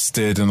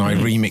Hampstead, and I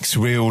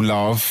remixed Real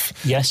Love.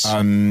 Yes.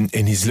 In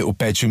his little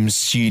bedroom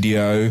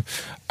studio.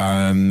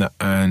 And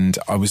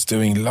I was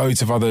doing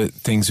loads of other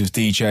things with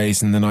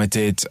DJs, and then I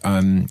did,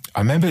 I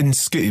remember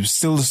it was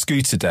still the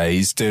Scooter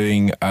days,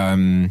 doing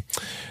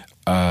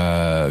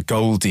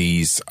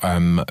Goldie's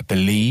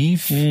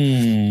Believe.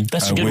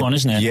 That's a good one,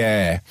 isn't it?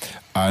 Yeah.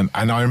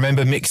 And I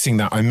remember mixing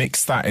that. I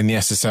mixed that in the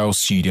SSL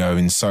studio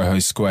in Soho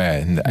Square,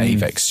 in the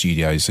Avex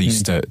studios. I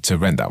used to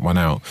rent that one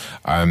out.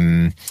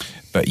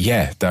 But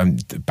yeah,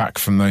 back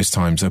from those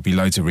times, there'll be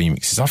loads of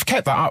remixes. I've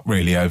kept that up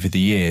really over the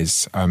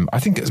years. I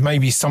think it's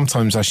maybe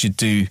sometimes I should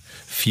do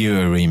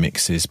fewer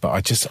remixes, but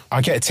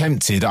I get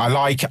tempted. I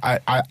like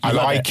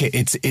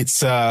it.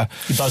 It's You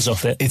buzz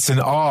off it. It's an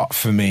art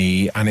for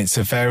me, and it's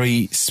a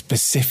very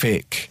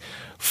specific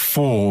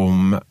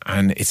form,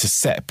 and it's a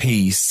set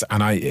piece,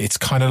 and it's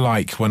kind of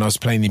like when I was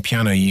playing the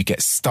piano, you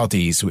get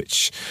studies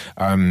which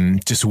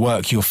just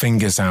work your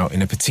fingers out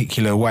in a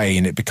particular way,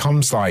 and it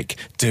becomes like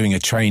doing a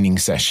training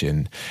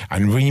session.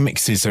 And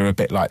remixes are a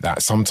bit like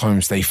that.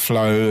 Sometimes they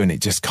flow and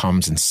it just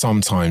comes, and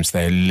sometimes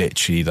they're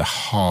literally the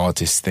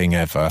hardest thing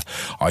ever.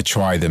 I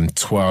try them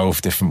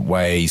 12 different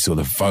ways, or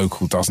the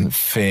vocal doesn't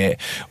fit,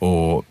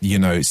 or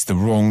it's the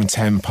wrong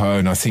tempo,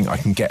 and I think I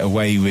can get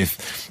away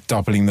with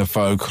doubling the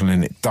vocal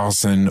and it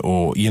doesn't,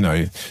 or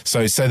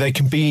so they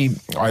can be.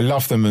 I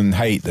love them and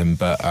hate them,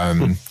 but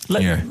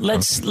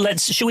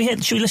Should we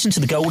listen to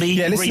the Goldie?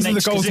 Yeah, listen remix? to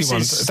the Goldie one.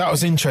 That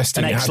was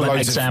interesting. An excellent it had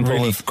loads example of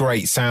really of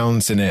great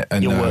sounds in it,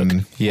 and your work.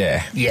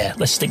 Yeah,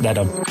 let's stick that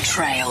on.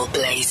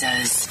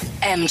 Trailblazers.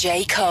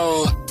 MJ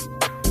Cole.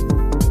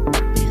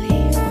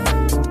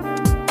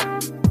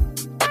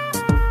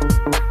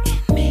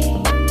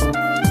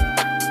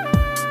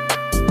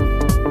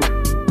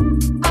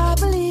 I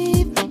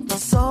believe the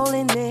soul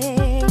in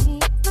me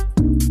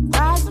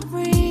rise and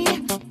free,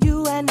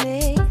 you and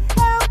me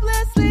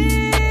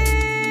helplessly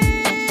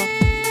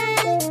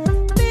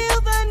feel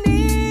the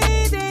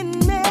need in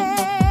me.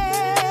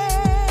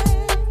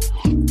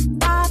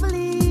 I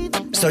believe.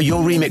 So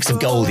your remix of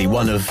Goldie,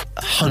 one of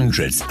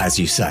hundreds, as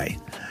you say,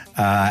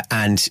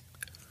 and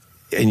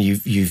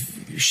you've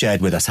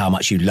shared with us how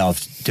much you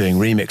loved doing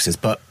remixes.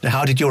 But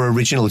how did your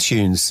original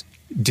tunes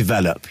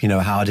develop?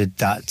 How did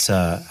that?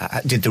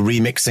 Did the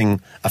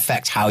remixing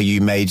affect how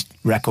you made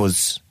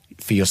records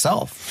for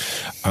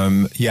yourself?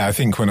 Yeah, I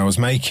think when I was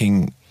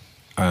making.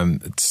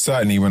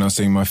 Certainly when I was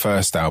doing my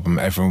first album,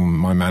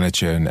 my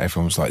manager and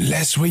everyone was like,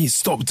 "Les,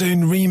 stop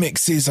doing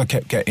remixes." I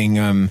kept getting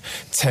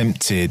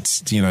tempted,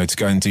 to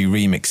go and do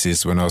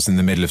remixes when I was in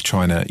the middle of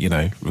trying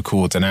to,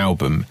 record an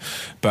album.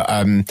 But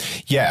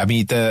yeah, I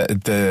mean,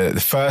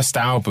 the first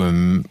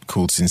album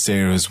called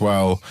Sincere as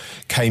well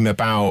came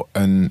about,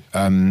 and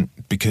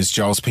because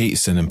Giles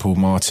Peterson and Paul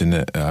Martin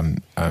at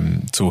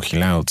Talking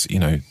Loud,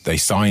 they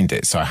signed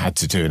it, so I had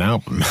to do an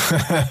album.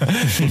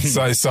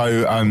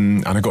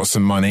 And I got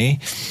some money.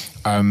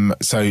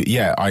 So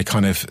yeah, I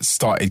kind of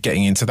started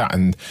getting into that,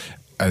 and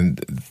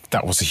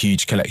that was a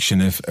huge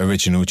collection of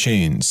original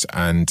tunes.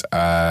 And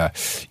I've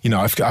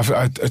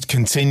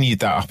continued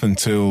that up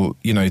until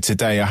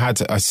today.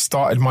 I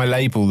started my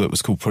label that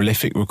was called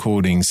Prolific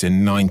Recordings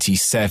in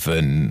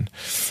 '97,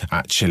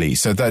 actually.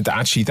 So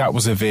that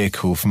was a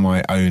vehicle for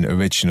my own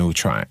original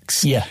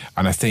tracks. Yeah,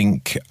 and I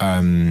think.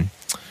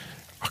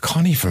 I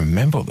can't even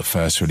remember what the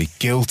first really.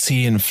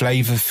 Guilty and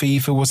Flavor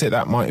Fever, was it?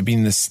 That might have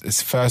been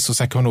this first or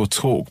second, or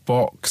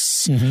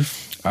Talkbox. Mm-hmm.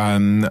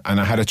 And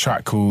I had a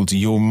track called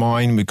You're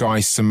Mine with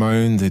Guy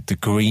Simone, the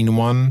green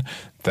one,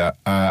 that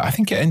I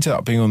think it ended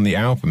up being on the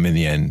album in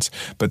the end.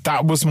 But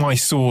that was my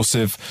source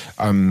of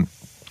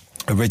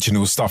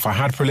original stuff. I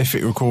had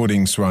Prolific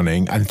Recordings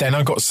running, and then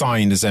I got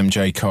signed as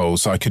MJ Cole,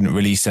 so I couldn't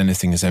release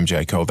anything as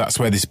MJ Cole. That's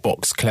where this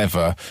Box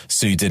Clever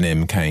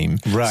pseudonym came.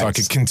 Right. So I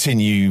could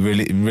continue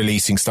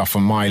releasing stuff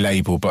on my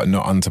label, but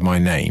not under my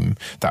name.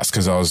 That's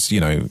because I was,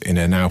 in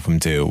an album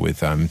deal with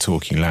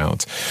Talking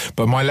Loud.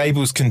 But my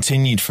labels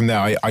continued from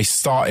there. I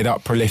started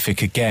up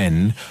Prolific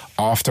again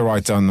after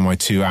I'd done my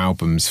 2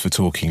 albums for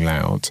Talking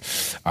Loud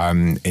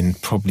in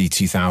probably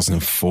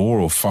 2004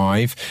 or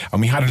 5.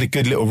 And we had a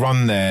good little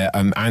run there.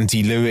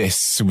 Andy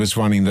Lewis was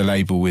running the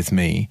label with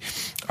me,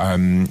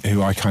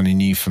 who I kind of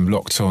knew from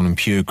Locked On and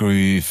Pure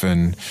Groove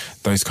and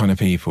those kind of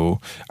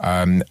people.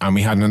 And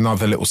we had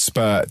another little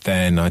spurt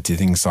then. I did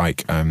things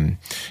like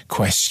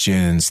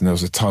Questions, and there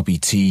was a Tubby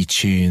T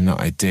tune that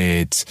I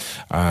did.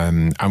 I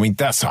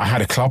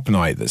had a club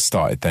night that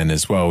started then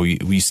as well. We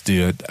used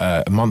to do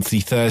a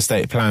monthly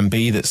Thursday at Plan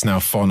B that's now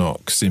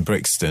Phonox in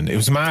Brixton. It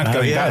was mad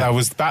going back. I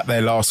was back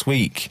there last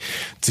week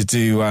to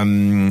do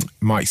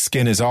Mike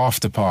Skinner's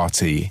after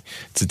party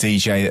to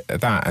DJ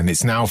that, and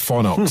it's now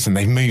Phonox, and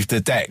they've moved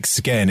the decks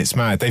again. It's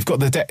mad. They've got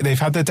they've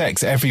had the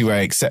decks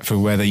everywhere except for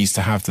where they used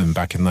to have them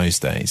back in those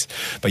days.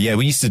 But yeah,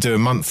 we used to do a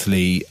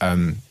monthly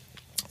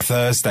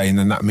Thursday, and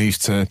then that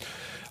moved to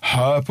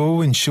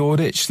Herbal in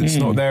Shoreditch. That's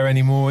not there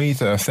anymore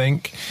either, I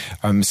think.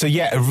 So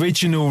yeah,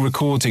 original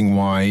recording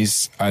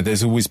wise,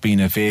 there's always been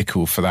a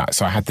vehicle for that.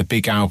 So I had the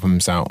big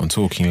albums out on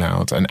Talking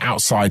Loud, and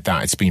outside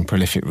that it's been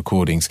Prolific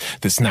Recordings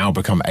that's now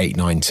become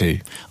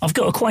 892. I've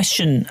got a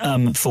question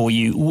for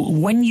you.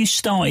 When you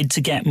started to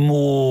get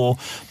more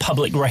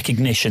public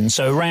recognition,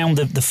 so around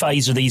the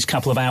phase of these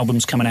couple of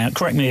albums coming out,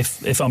 correct me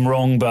if I'm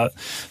wrong, but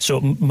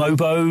sort of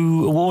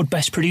Mobo Award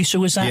Best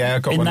Producer, was that? Yeah, I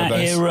got in one that of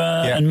those.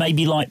 era, yeah. And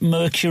maybe like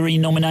Mercury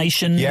nomination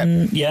nomination.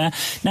 Yep. Yeah.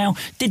 Now,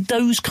 did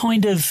those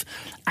kind of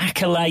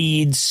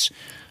accolades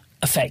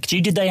affect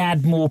you? Did they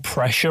add more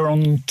pressure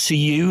on to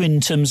you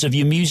in terms of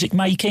your music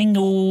making,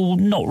 or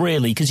not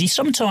really? Because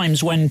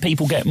sometimes when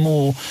people get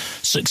more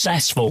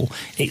successful,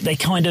 they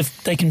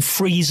can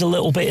freeze a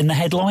little bit in the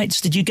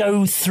headlights. Did you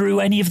go through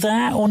any of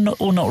that, or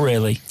not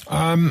really?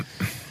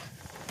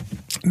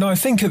 No, I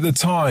think at the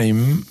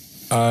time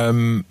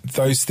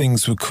those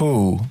things were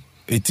cool.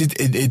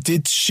 It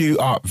did shoot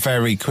up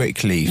very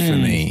quickly for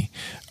me,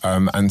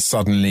 and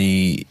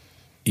suddenly,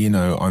 you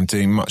know, I'm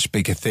doing much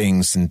bigger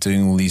things and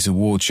doing all these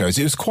award shows.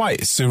 It was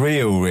quite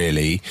surreal,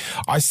 really.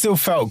 I still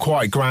felt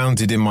quite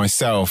grounded in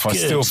myself. I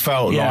still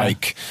felt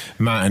like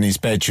Matt in his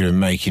bedroom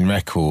making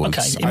records.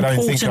 Okay, I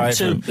don't think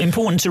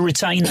important to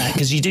retain that,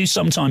 because you do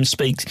sometimes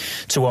speak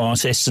to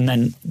artists and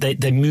then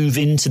they move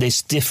into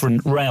this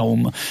different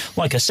realm.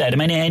 Like I said, I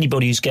mean,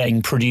 anybody who's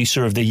getting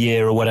Producer of the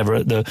Year or whatever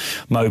at the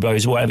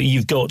Mobos or whatever,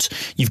 you've got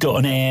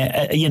an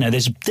air. You know,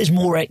 there's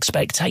more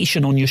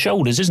expectation on your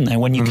shoulders, isn't there,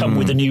 when you come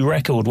with a new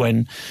record?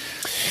 When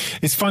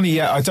it's funny,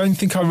 I don't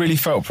think I really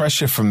felt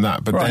pressure from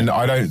that, but then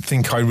I don't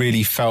think I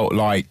really felt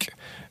like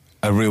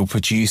a real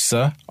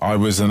producer. I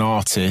was an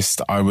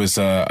artist. I was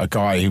a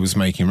guy who was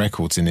making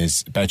records in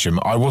his bedroom.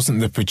 I wasn't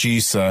the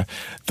producer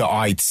that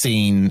I'd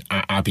seen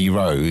at Abbey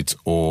Road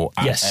or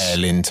at Air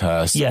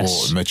Lyndhurst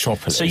or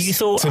Metropolis. So you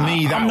thought, to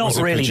me, that was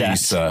a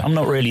producer. I'm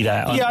not really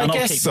that. Yeah, I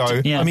guess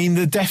so. I mean,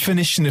 the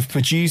definition of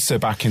producer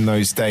back in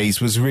those days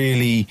was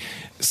really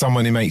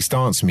someone who makes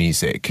dance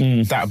music.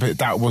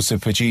 That was a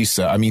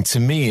producer. I mean, to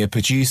me, a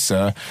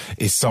producer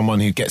is someone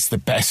who gets the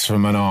best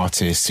from an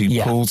artist,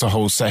 who pulls a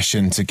whole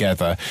session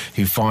together,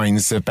 who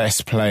finds the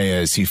best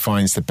players, who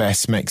finds the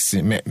best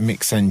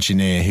mix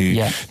engineer,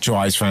 who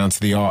drives round to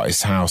the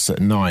artist's house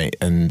at night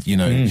and, you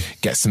know,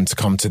 gets them to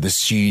come to the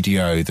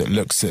studio, that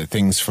looks at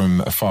things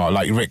from afar.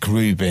 Like Rick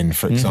Rubin,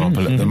 for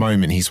example, at the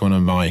moment, he's one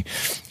of my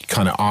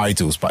kind of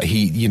idols, but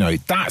he, you know,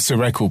 that's a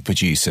record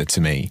producer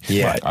to me.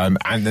 Yeah.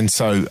 And then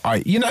so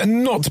I, you know,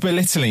 not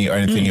belittling it or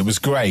anything, it was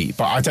great,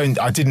 but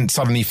I didn't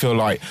suddenly feel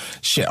like,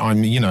 shit,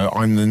 I'm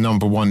the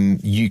number one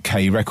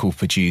UK record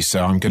producer.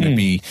 I'm going to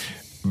be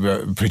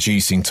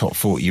producing top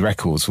 40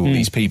 records for all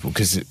these people.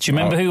 Because do you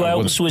remember who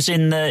else was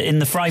in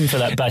the frame for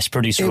that Best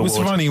Producer Award? It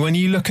was funny when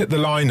you look at the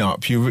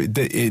lineup.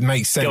 It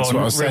makes sense what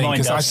I was saying,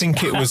 because I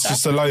think it was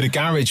just a load of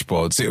garage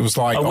bods. It was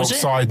like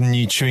Oxide and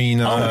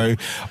Neutrino,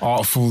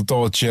 Artful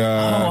Dodger.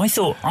 I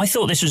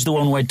thought this was the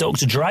one where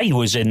Dr. Dre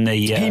was in the.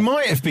 He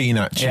might have been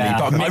actually. Yeah.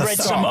 But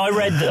I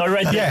read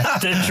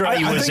that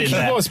Dre was in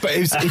there. I think he was, but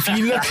if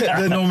you look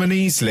at the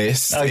nominees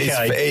list,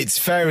 it's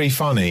very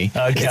funny.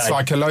 Okay. It's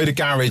like a load of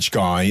garage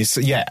guys.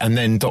 Yeah, and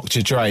then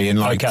Dr. Dre and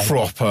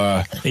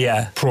proper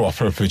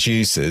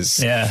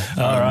producers. Yeah,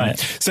 all right.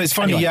 So it's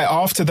funny,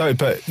 after though,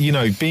 but you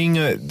know, being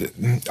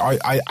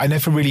I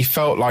never really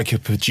felt like a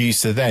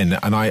producer then,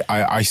 and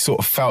I sort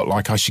of felt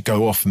like I should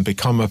go off and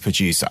become a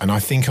producer, and I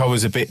think I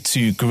was a bit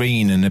too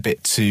green and a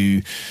bit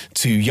too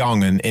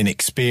young and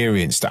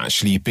inexperienced to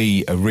actually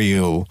be a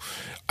real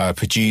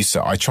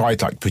producer. I tried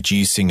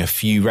producing a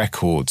few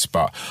records,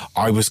 but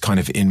I was kind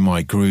of in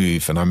my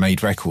groove and I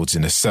made records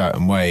in a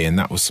certain way, and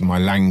that was my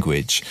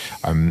language.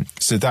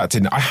 So that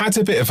didn't. I had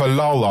a bit of a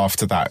lull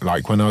after that,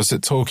 like when I was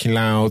at Talking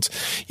Loud,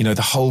 you know,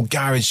 the whole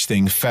garage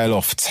thing fell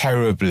off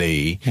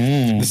terribly.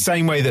 The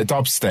same way that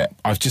dubstep.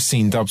 I've just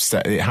seen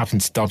dubstep. It happened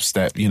to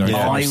dubstep, you know,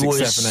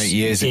 7, 8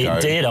 years ago.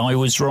 It did. I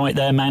was right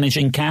there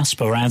managing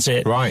Casper as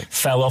it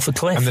fell off a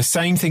cliff. And the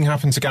same thing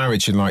happened to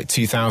garage in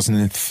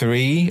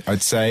 2003,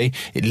 I'd say.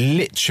 It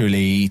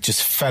literally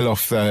just fell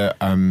off the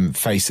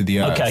face of the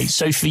earth. Okay,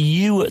 so for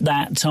you at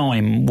that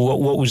time,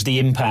 what was the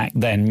impact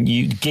then?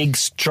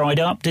 Gigs dried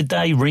up, did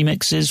they?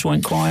 Remixes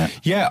went quiet?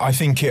 Yeah, I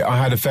think I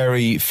had a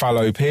very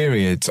fallow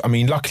period. I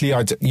mean, luckily,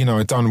 I'd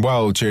done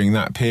well during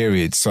that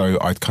period, so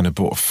I'd kind of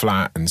bought a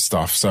flat and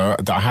stuff, so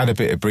I had a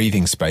bit of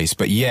breathing space.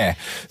 But yeah,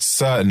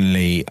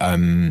 certainly,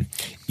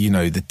 you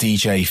know, the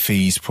DJ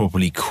fees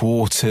probably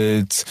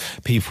quartered.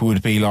 People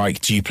would be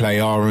like, do you play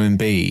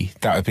R&B?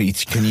 That would be,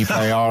 can you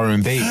play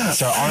R&B?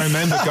 So I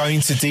remember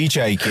going to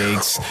DJ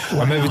gigs.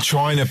 I remember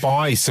trying to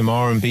buy some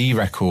R&B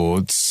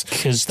records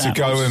to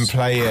go and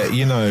play it,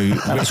 you know,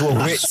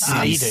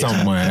 Ritzy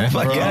somewhere.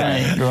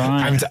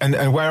 Right.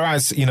 And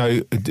whereas, you know,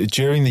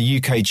 during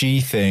the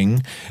UKG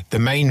thing, the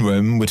main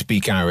room would be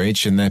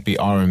garage and there'd be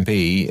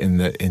R&B in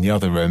the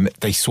other room.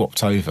 They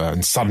swapped over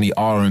and suddenly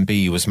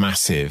R&B was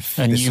massive.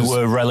 And you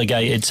were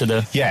relegated to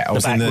the I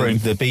was in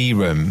the B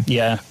room.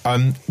 Yeah.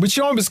 Which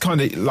I was kind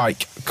of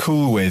like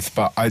cool with,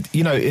 but I,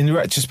 you know, in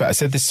retrospect, I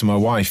said this to my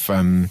wife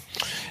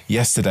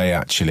yesterday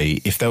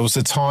actually. If there was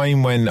a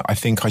time when I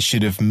think I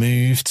should have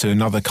moved to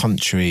another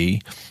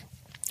country,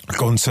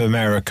 gone to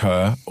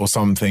America or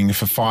something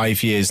for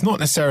 5 years, not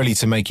necessarily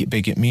to make it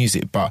big at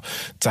music, but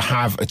to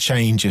have a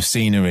change of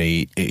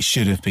scenery, it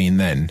should have been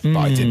then, but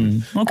I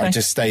didn't. Okay. I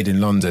just stayed in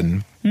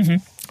London.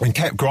 and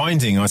kept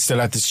grinding. I still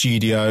had the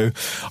studio.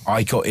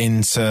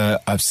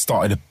 I've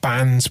started a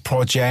band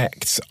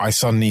project. I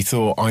suddenly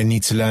thought I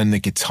need to learn the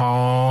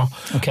guitar.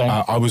 Okay.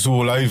 I was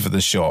all over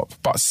the shop,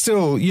 but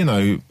still,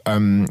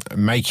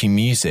 making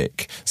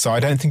music. So I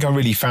don't think I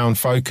really found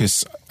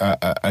focus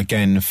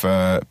again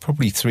for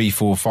probably 3,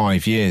 4,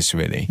 5 years,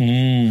 really.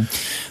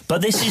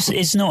 But this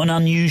is not an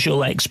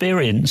unusual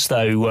experience,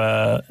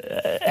 though,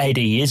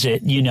 Eddie, is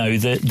it?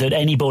 That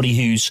anybody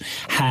who's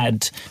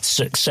had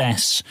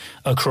success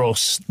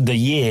across the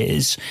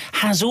years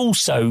has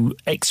also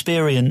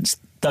experienced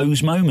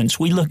those moments.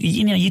 We look,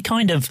 you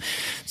kind of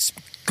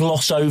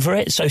gloss over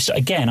it. So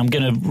again, I'm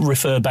going to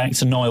refer back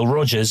to Nile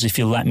Rodgers, if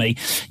you'll let me.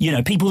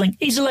 People think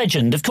he's a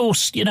legend. Of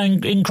course,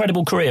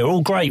 incredible career,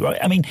 all great, right?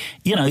 I mean,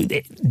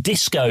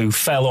 disco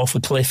fell off a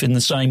cliff in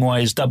the same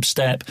way as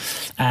dubstep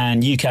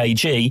and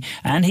UKG,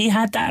 and he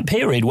had that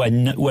period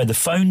where the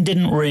phone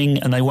didn't ring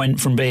and they went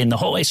from being the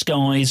hottest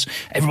guys,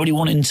 everybody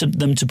wanting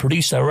them to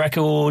produce their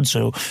records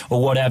or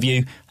what have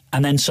you,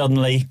 and then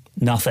suddenly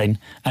nothing.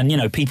 And,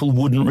 people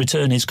wouldn't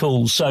return his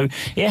calls. So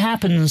it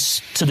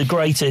happens to the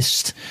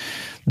greatest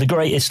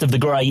of the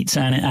greats,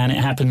 and it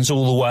happens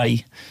all the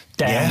way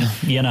down.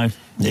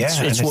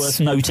 It's worth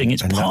noting.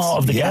 It's part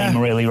of the game,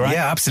 really, right?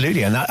 Yeah,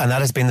 absolutely. And that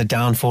has been the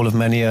downfall of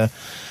many a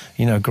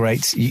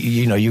great.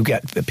 You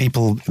get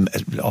people,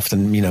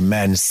 often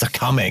men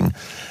succumbing.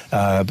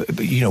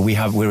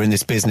 We're in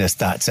this business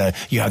that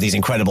you have these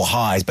incredible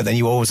highs, but then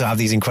you also have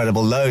these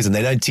incredible lows, and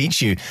they don't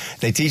teach you.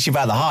 They teach you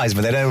about the highs,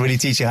 but they don't really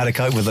teach you how to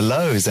cope with the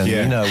lows. And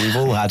we've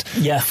all had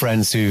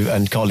friends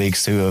and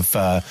colleagues who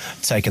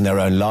have taken their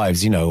own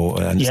lives,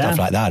 and stuff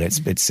like that.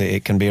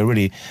 It can be a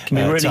really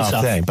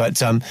tough thing.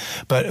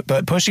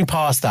 But pushing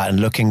past that and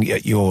looking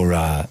at your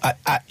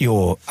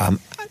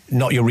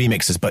not your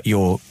remixes, but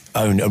your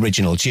own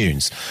original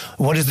tunes.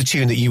 What is the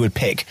tune that you would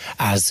pick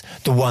as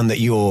the one that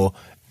you're,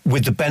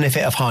 with the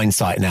benefit of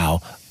hindsight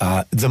now,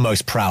 the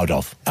most proud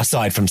of,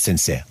 aside from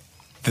Sincere?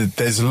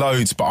 There's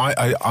loads, but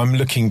I'm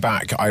looking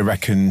back, I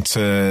reckon,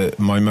 to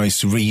my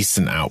most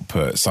recent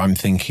outputs. I'm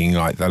thinking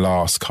like the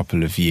last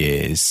couple of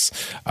years,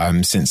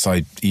 since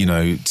I,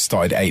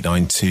 started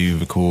 892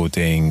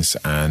 recordings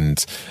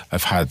and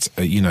I've had,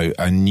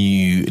 a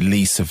new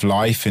lease of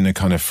life in a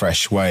kind of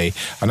fresh way.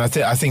 And I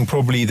think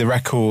probably the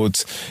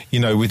record,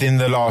 within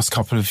the last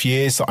couple of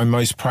years that I'm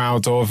most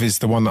proud of is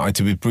the one that I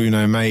did with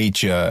Bruno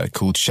Major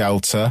called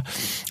Shelter.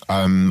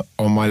 On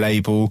my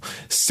label,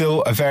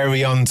 still a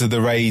very under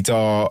the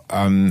radar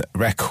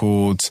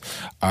record,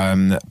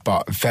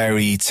 but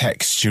very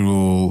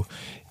textural.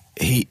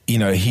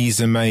 He's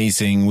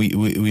amazing.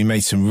 We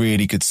made some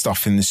really good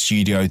stuff in the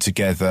studio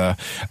together,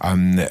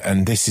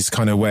 and this is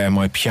kind of where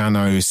my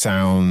piano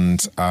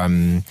sound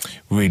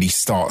really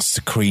starts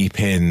to creep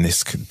in.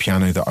 This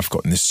piano that I've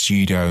got in the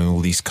studio and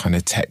all these kind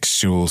of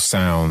textural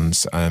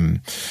sounds.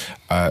 I'm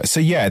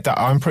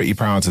pretty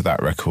proud of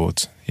that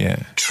record. Yeah.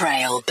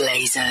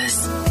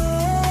 Trailblazers.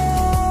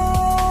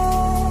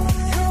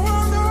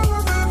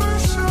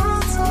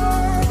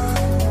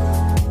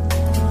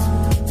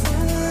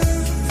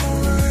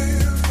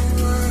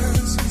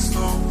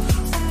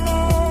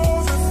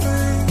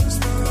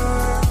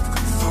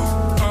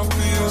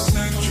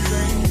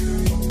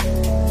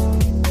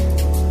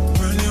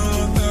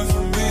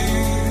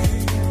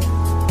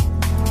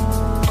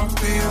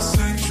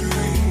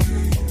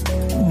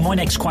 My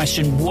next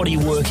question, what are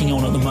you working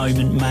on at the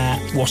moment,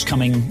 Matt? What's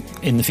coming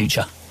in the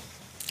future?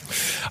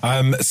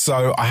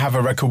 So I have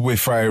a record with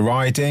Freya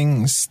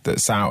Ridings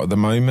that's out at the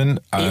moment.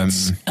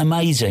 It's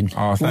amazing.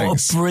 Oh,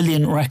 thanks. What a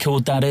brilliant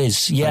record that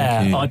is.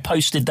 Yeah, I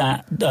posted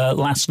that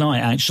last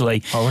night,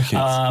 actually. Oh, wicked.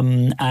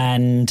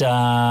 And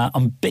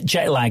I'm a bit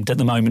jet-lagged at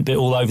the moment, a bit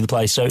all over the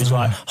place. So it was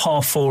like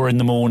 4:30 in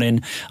the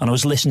morning, and I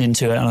was listening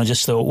to it, and I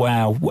just thought,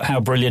 wow, how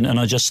brilliant. And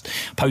I just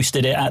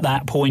posted it at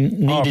that point,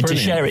 needed to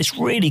share it. It's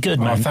really good,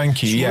 man. Oh,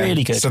 thank you. It's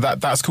really good. So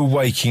that's called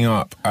Waking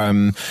Up,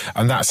 and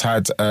that's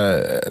had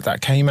that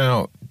came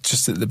out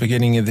just at the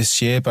beginning of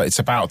this year, but it's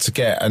about to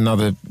get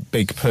another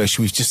big push.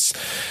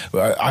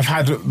 I've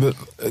had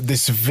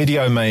this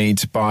video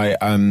made by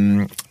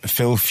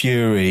Phil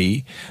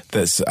Fury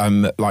that's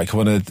like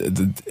one of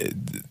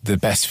the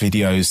best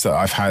videos that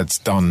I've had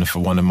done for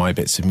one of my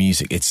bits of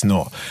music. It's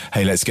not,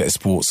 hey, let's get a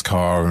sports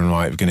car and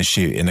we're going to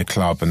shoot in a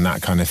club and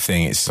that kind of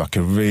thing. It's like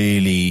a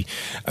really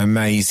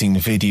amazing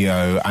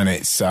video, and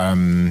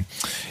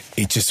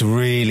it just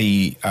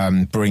really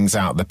brings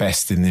out the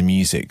best in the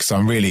music. So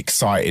I'm really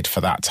excited for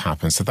that to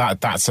happen. So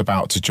that's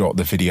about to drop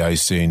the video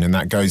soon, and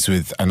that goes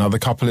with another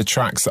couple of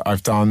tracks that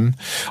I've done.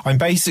 I'm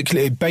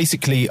basically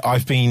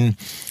I've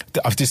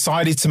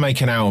decided to make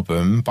an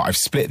album, but I've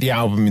split the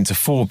album into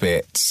 4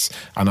 bits,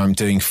 and I'm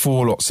doing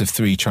 4 lots of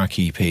 3-track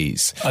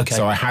EPs. Okay.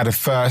 So I had a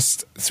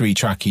first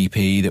 3-track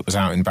EP that was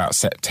out in about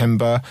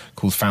September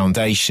called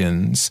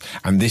Foundations,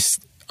 and this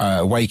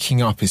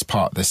Waking Up is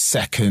part of the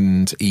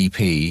second EP,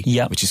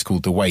 which is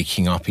called the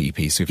Waking Up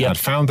EP. So we've had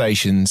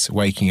Foundations,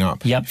 Waking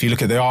Up. If you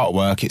look at the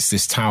artwork, it's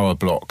this tower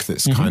block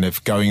that's kind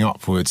of going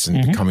upwards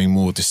and becoming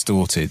more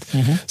distorted.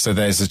 So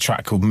there's a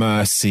track called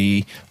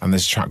Mercy and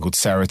there's a track called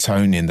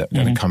Serotonin that are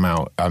going to come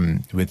out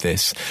with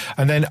this.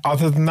 And then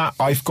other than that,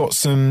 I've got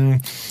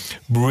some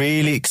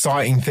really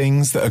exciting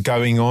things that are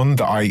going on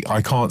that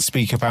I can't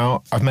speak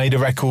about. I've made a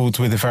record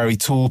with a very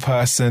tall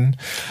person.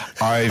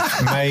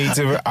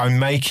 I'm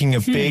making a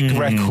big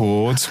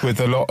record with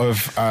a lot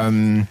of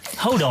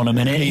hold on a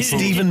minute,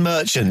 Stephen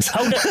Merchant.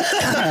 Hold on.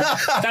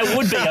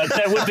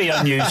 that would be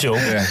unusual.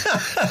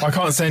 I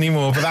can't say any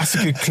more, but that's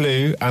a good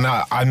clue. And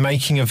I'm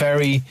making a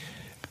very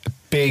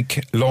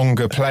big,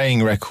 longer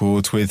playing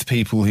record with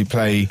people who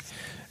play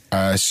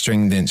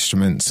stringed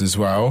instruments as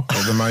well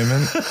at the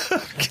moment.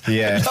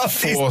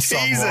 For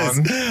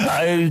someone.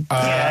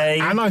 Okay.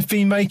 And I've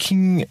been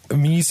making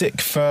music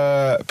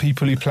for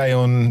people who play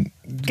on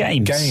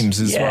games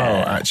as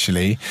well,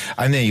 actually.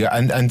 And there you go.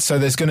 And so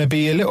there's going to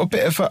be a little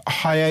bit of a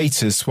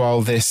hiatus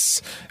while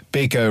this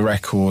bigger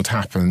record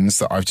happens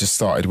that I've just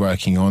started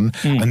working on,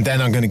 and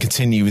then I'm going to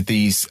continue with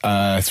these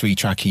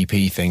 3-track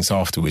EP things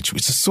afterwards,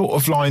 which is sort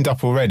of lined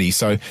up already.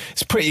 So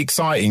it's pretty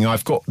exciting.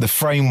 I've got the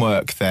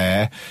framework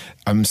there.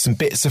 Some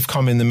bits have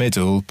come in the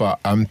middle, but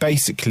I'm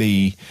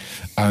basically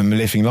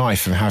living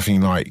life and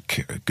having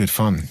good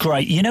fun.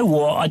 Great. You know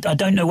what? I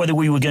don't know whether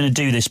we were going to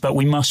do this, but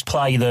we must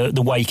play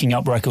the Waking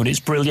Up record.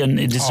 It's brilliant.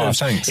 It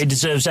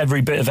deserves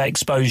every bit of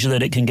exposure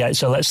that it can get.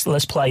 So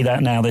let's play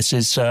that now. This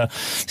is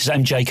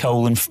MJ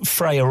Cole and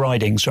Freya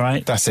Ridings,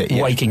 right? That's it.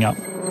 Yeah. Waking Up.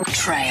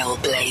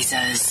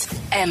 Trailblazers.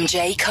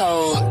 MJ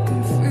Cole.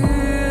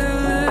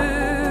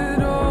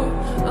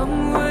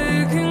 I'm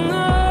waking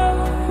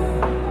up.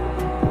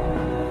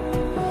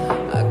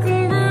 I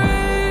can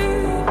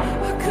breathe.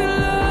 I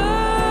can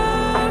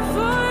love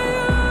for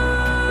you.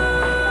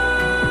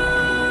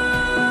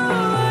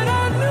 But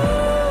I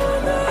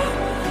know that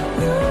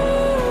you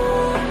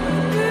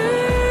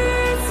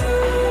need to.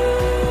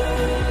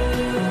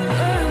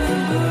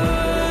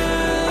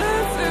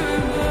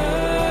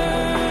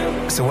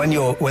 So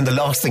when the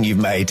last thing you've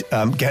made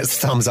gets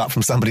thumbs up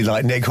from somebody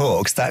like Nick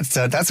Hawkes, that's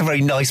a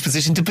very nice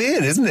position to be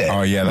in, isn't it?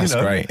 Oh yeah, that's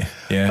great.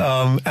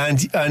 Yeah.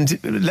 And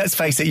let's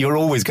face it, you're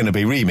always going to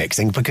be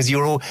remixing because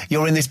you're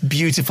in this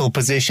beautiful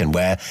position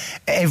where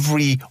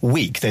every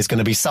week there's going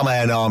to be some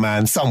A&R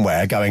man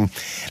somewhere going,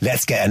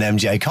 let's get an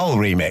MJ Cole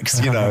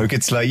remix. You know,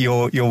 it's like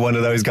you're one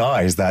of those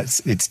guys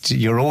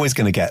you're always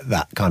going to get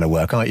that kind of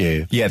work, aren't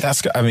you? Yeah,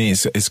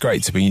 it's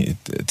great to be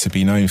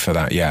known for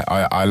that. Yeah,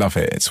 I love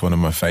it. It's one of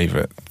my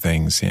favourite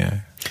things. Yeah.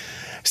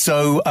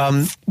 So,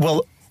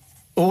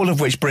 all of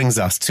which brings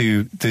us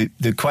to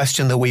the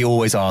question that we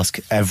always ask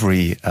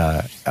every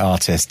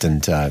artist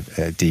and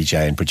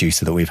DJ and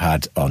producer that we've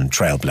had on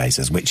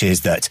Trailblazers, which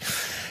is that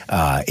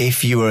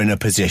if you were in a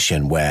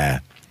position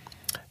where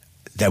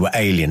there were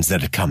aliens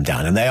that had come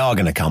down, and they are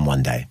going to come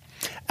one day,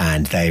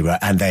 and they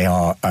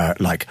are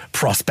like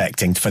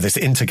prospecting for this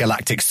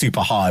intergalactic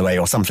superhighway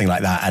or something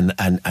like that,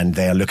 and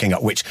they are looking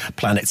at which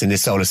planets in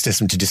this solar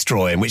system to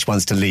destroy and which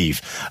ones to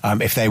leave.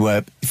 If they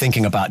were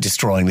thinking about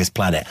destroying this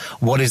planet,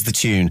 what is the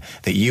tune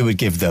that you would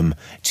give them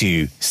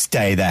to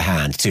stay their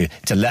hand, to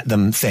let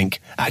them think,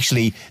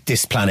 actually,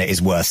 this planet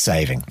is worth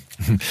saving?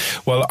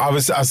 Well, I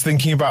was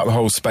thinking about the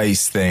whole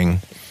space thing,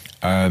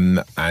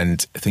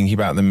 and thinking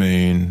about the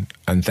moon,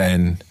 and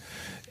then.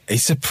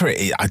 It's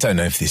I don't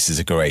know if this is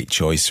a great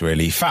choice,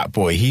 really. Fat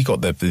Boy, he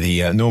got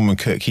the Norman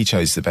Cook, he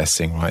chose the best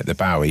thing, right? The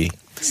Bowie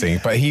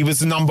thing. But he was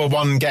the number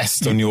one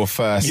guest on your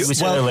first. You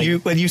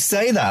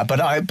say that,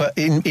 but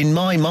in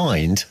my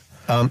mind,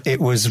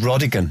 it was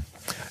Rodigan.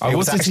 It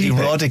was actually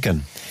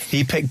Rodigan.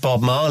 He picked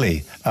Bob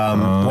Marley.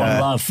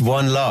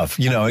 One Love.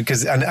 You know,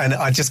 because and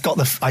I just got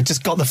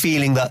the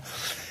feeling that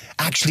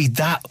actually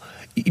that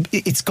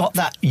it's got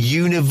that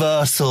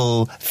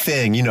universal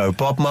thing. You know,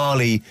 Bob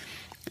Marley.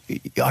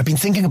 I've been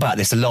thinking about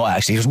this a lot,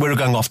 actually, because we're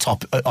going off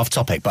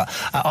topic, but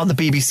on the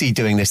BBC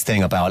doing this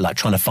thing about like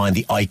trying to find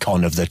the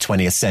icon of the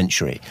 20th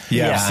century.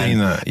 Yeah, I've seen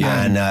that.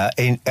 Yeah,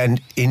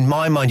 and in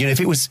my mind, you know,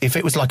 if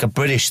it was like a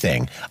British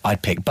thing,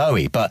 I'd pick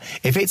Bowie. But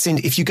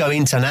if you go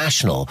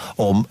international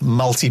or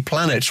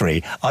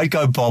multi-planetary, I'd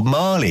go Bob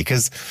Marley,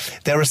 because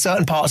there are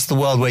certain parts of the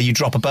world where you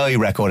drop a Bowie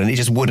record and it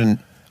just wouldn't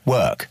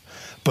work.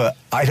 But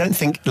I don't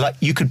think, like,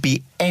 you could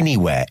be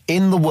anywhere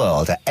in the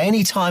world at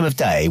any time of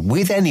day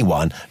with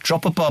anyone,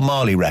 drop a Bob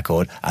Marley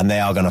record, and they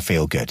are going to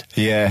feel good.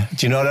 Yeah.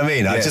 Do you know what I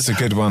mean? Yeah, it's a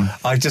good one.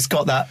 I just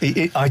got that.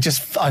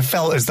 I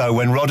felt as though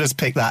when Rodders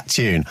picked that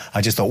tune,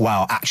 I just thought,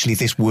 wow, actually,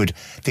 this would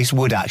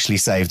actually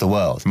save the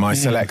world. My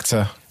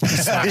selector.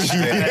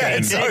 Yeah,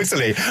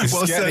 totally.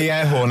 Well, get the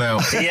air horn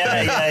out.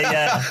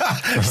 Yeah.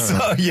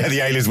 So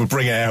the aliens would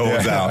bring air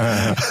horns out.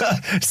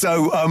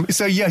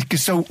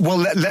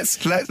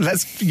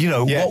 Let's you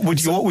know,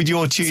 what would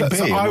your tune be?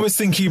 So I was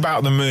thinking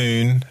about the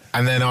moon,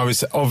 and then I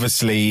was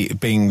obviously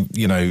being,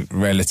 you know,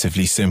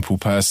 relatively simple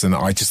person.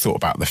 I just thought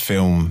about the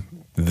film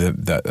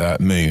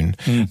Moon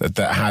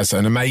that has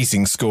an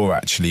amazing score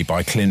actually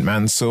by Clint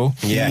Mansell.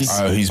 Yes.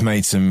 Who's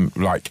made some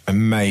like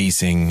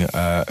amazing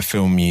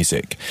film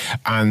music,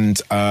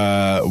 and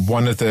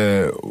one of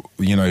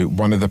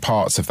the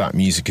parts of that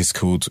music is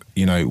called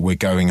We're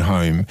Going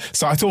Home.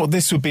 So I thought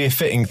this would be a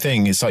fitting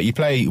thing. It's like you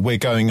play We're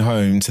Going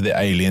Home to the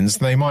aliens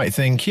and they might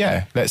think,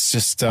 yeah, let's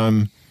just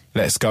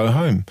let's go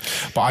home.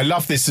 But I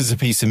love this as a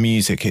piece of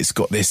music. It's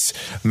got this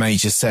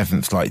major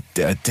seventh, like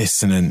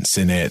dissonance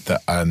in it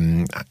that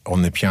on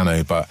the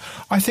piano. But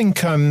I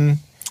think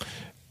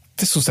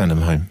this will send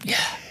them home.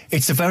 Yeah.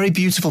 It's a very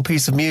beautiful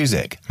piece of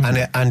music,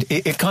 and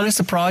it kind of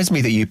surprised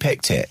me that you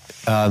picked it,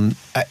 and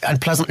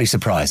pleasantly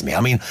surprised me.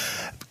 I mean,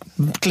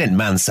 Clint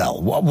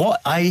Mansell,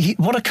 what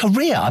a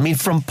career! I mean,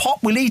 from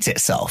Pop Will Eat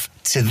Itself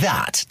to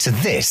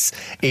this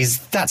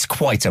that's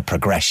quite a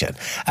progression,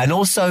 and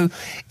also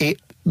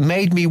it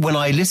made me, when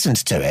I listened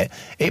to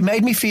it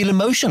made me feel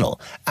emotional.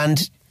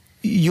 And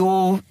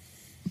your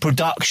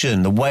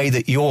production, the way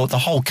that the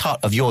whole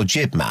cut of your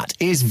jib, Matt,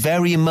 is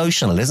very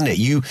emotional, isn't it?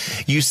 You're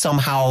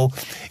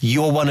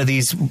one of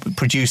these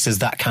producers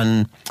that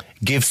can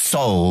give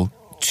soul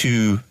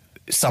to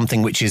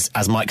something which is,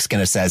 as Mike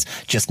Skinner says,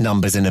 just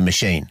numbers in a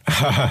machine.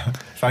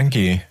 Thank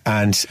you.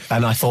 And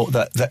I thought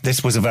that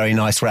this was a very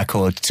nice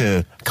record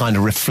to kind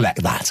of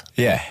reflect that.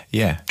 Yeah.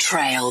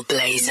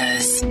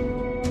 Trailblazers.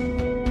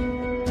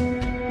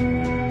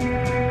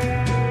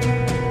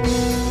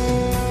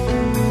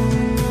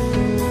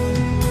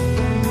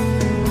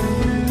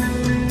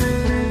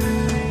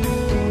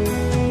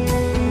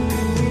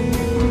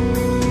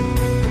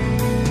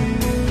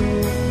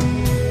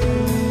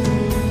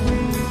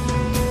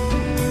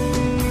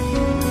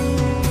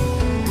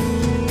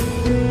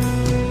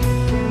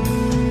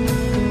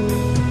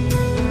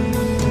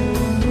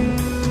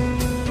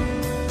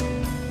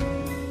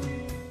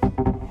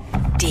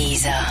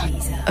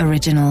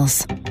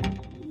 Originals.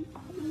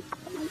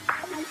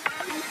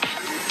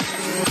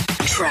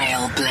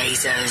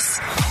 Trailblazers.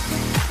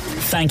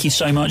 Thank you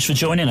so much for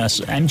joining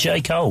us,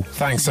 MJ Cole.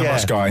 Thanks so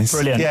much, guys.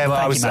 Brilliant. Yeah,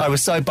 well, Thank you, Matt. I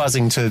was so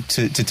buzzing to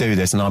do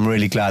this, and I'm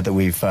really glad that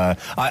we've.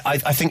 I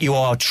think you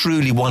are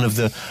truly one of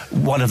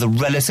the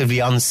relatively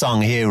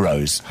unsung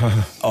heroes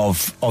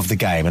of the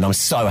game, and I'm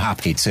so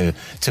happy to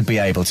be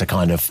able to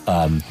kind of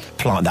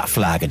plant that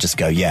flag and just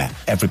go, yeah,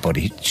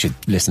 everybody should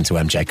listen to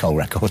MJ Cole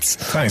records.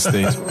 Thanks,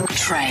 dude.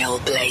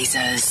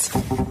 Trailblazers.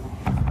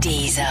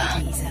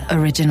 Deezer.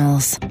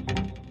 Originals.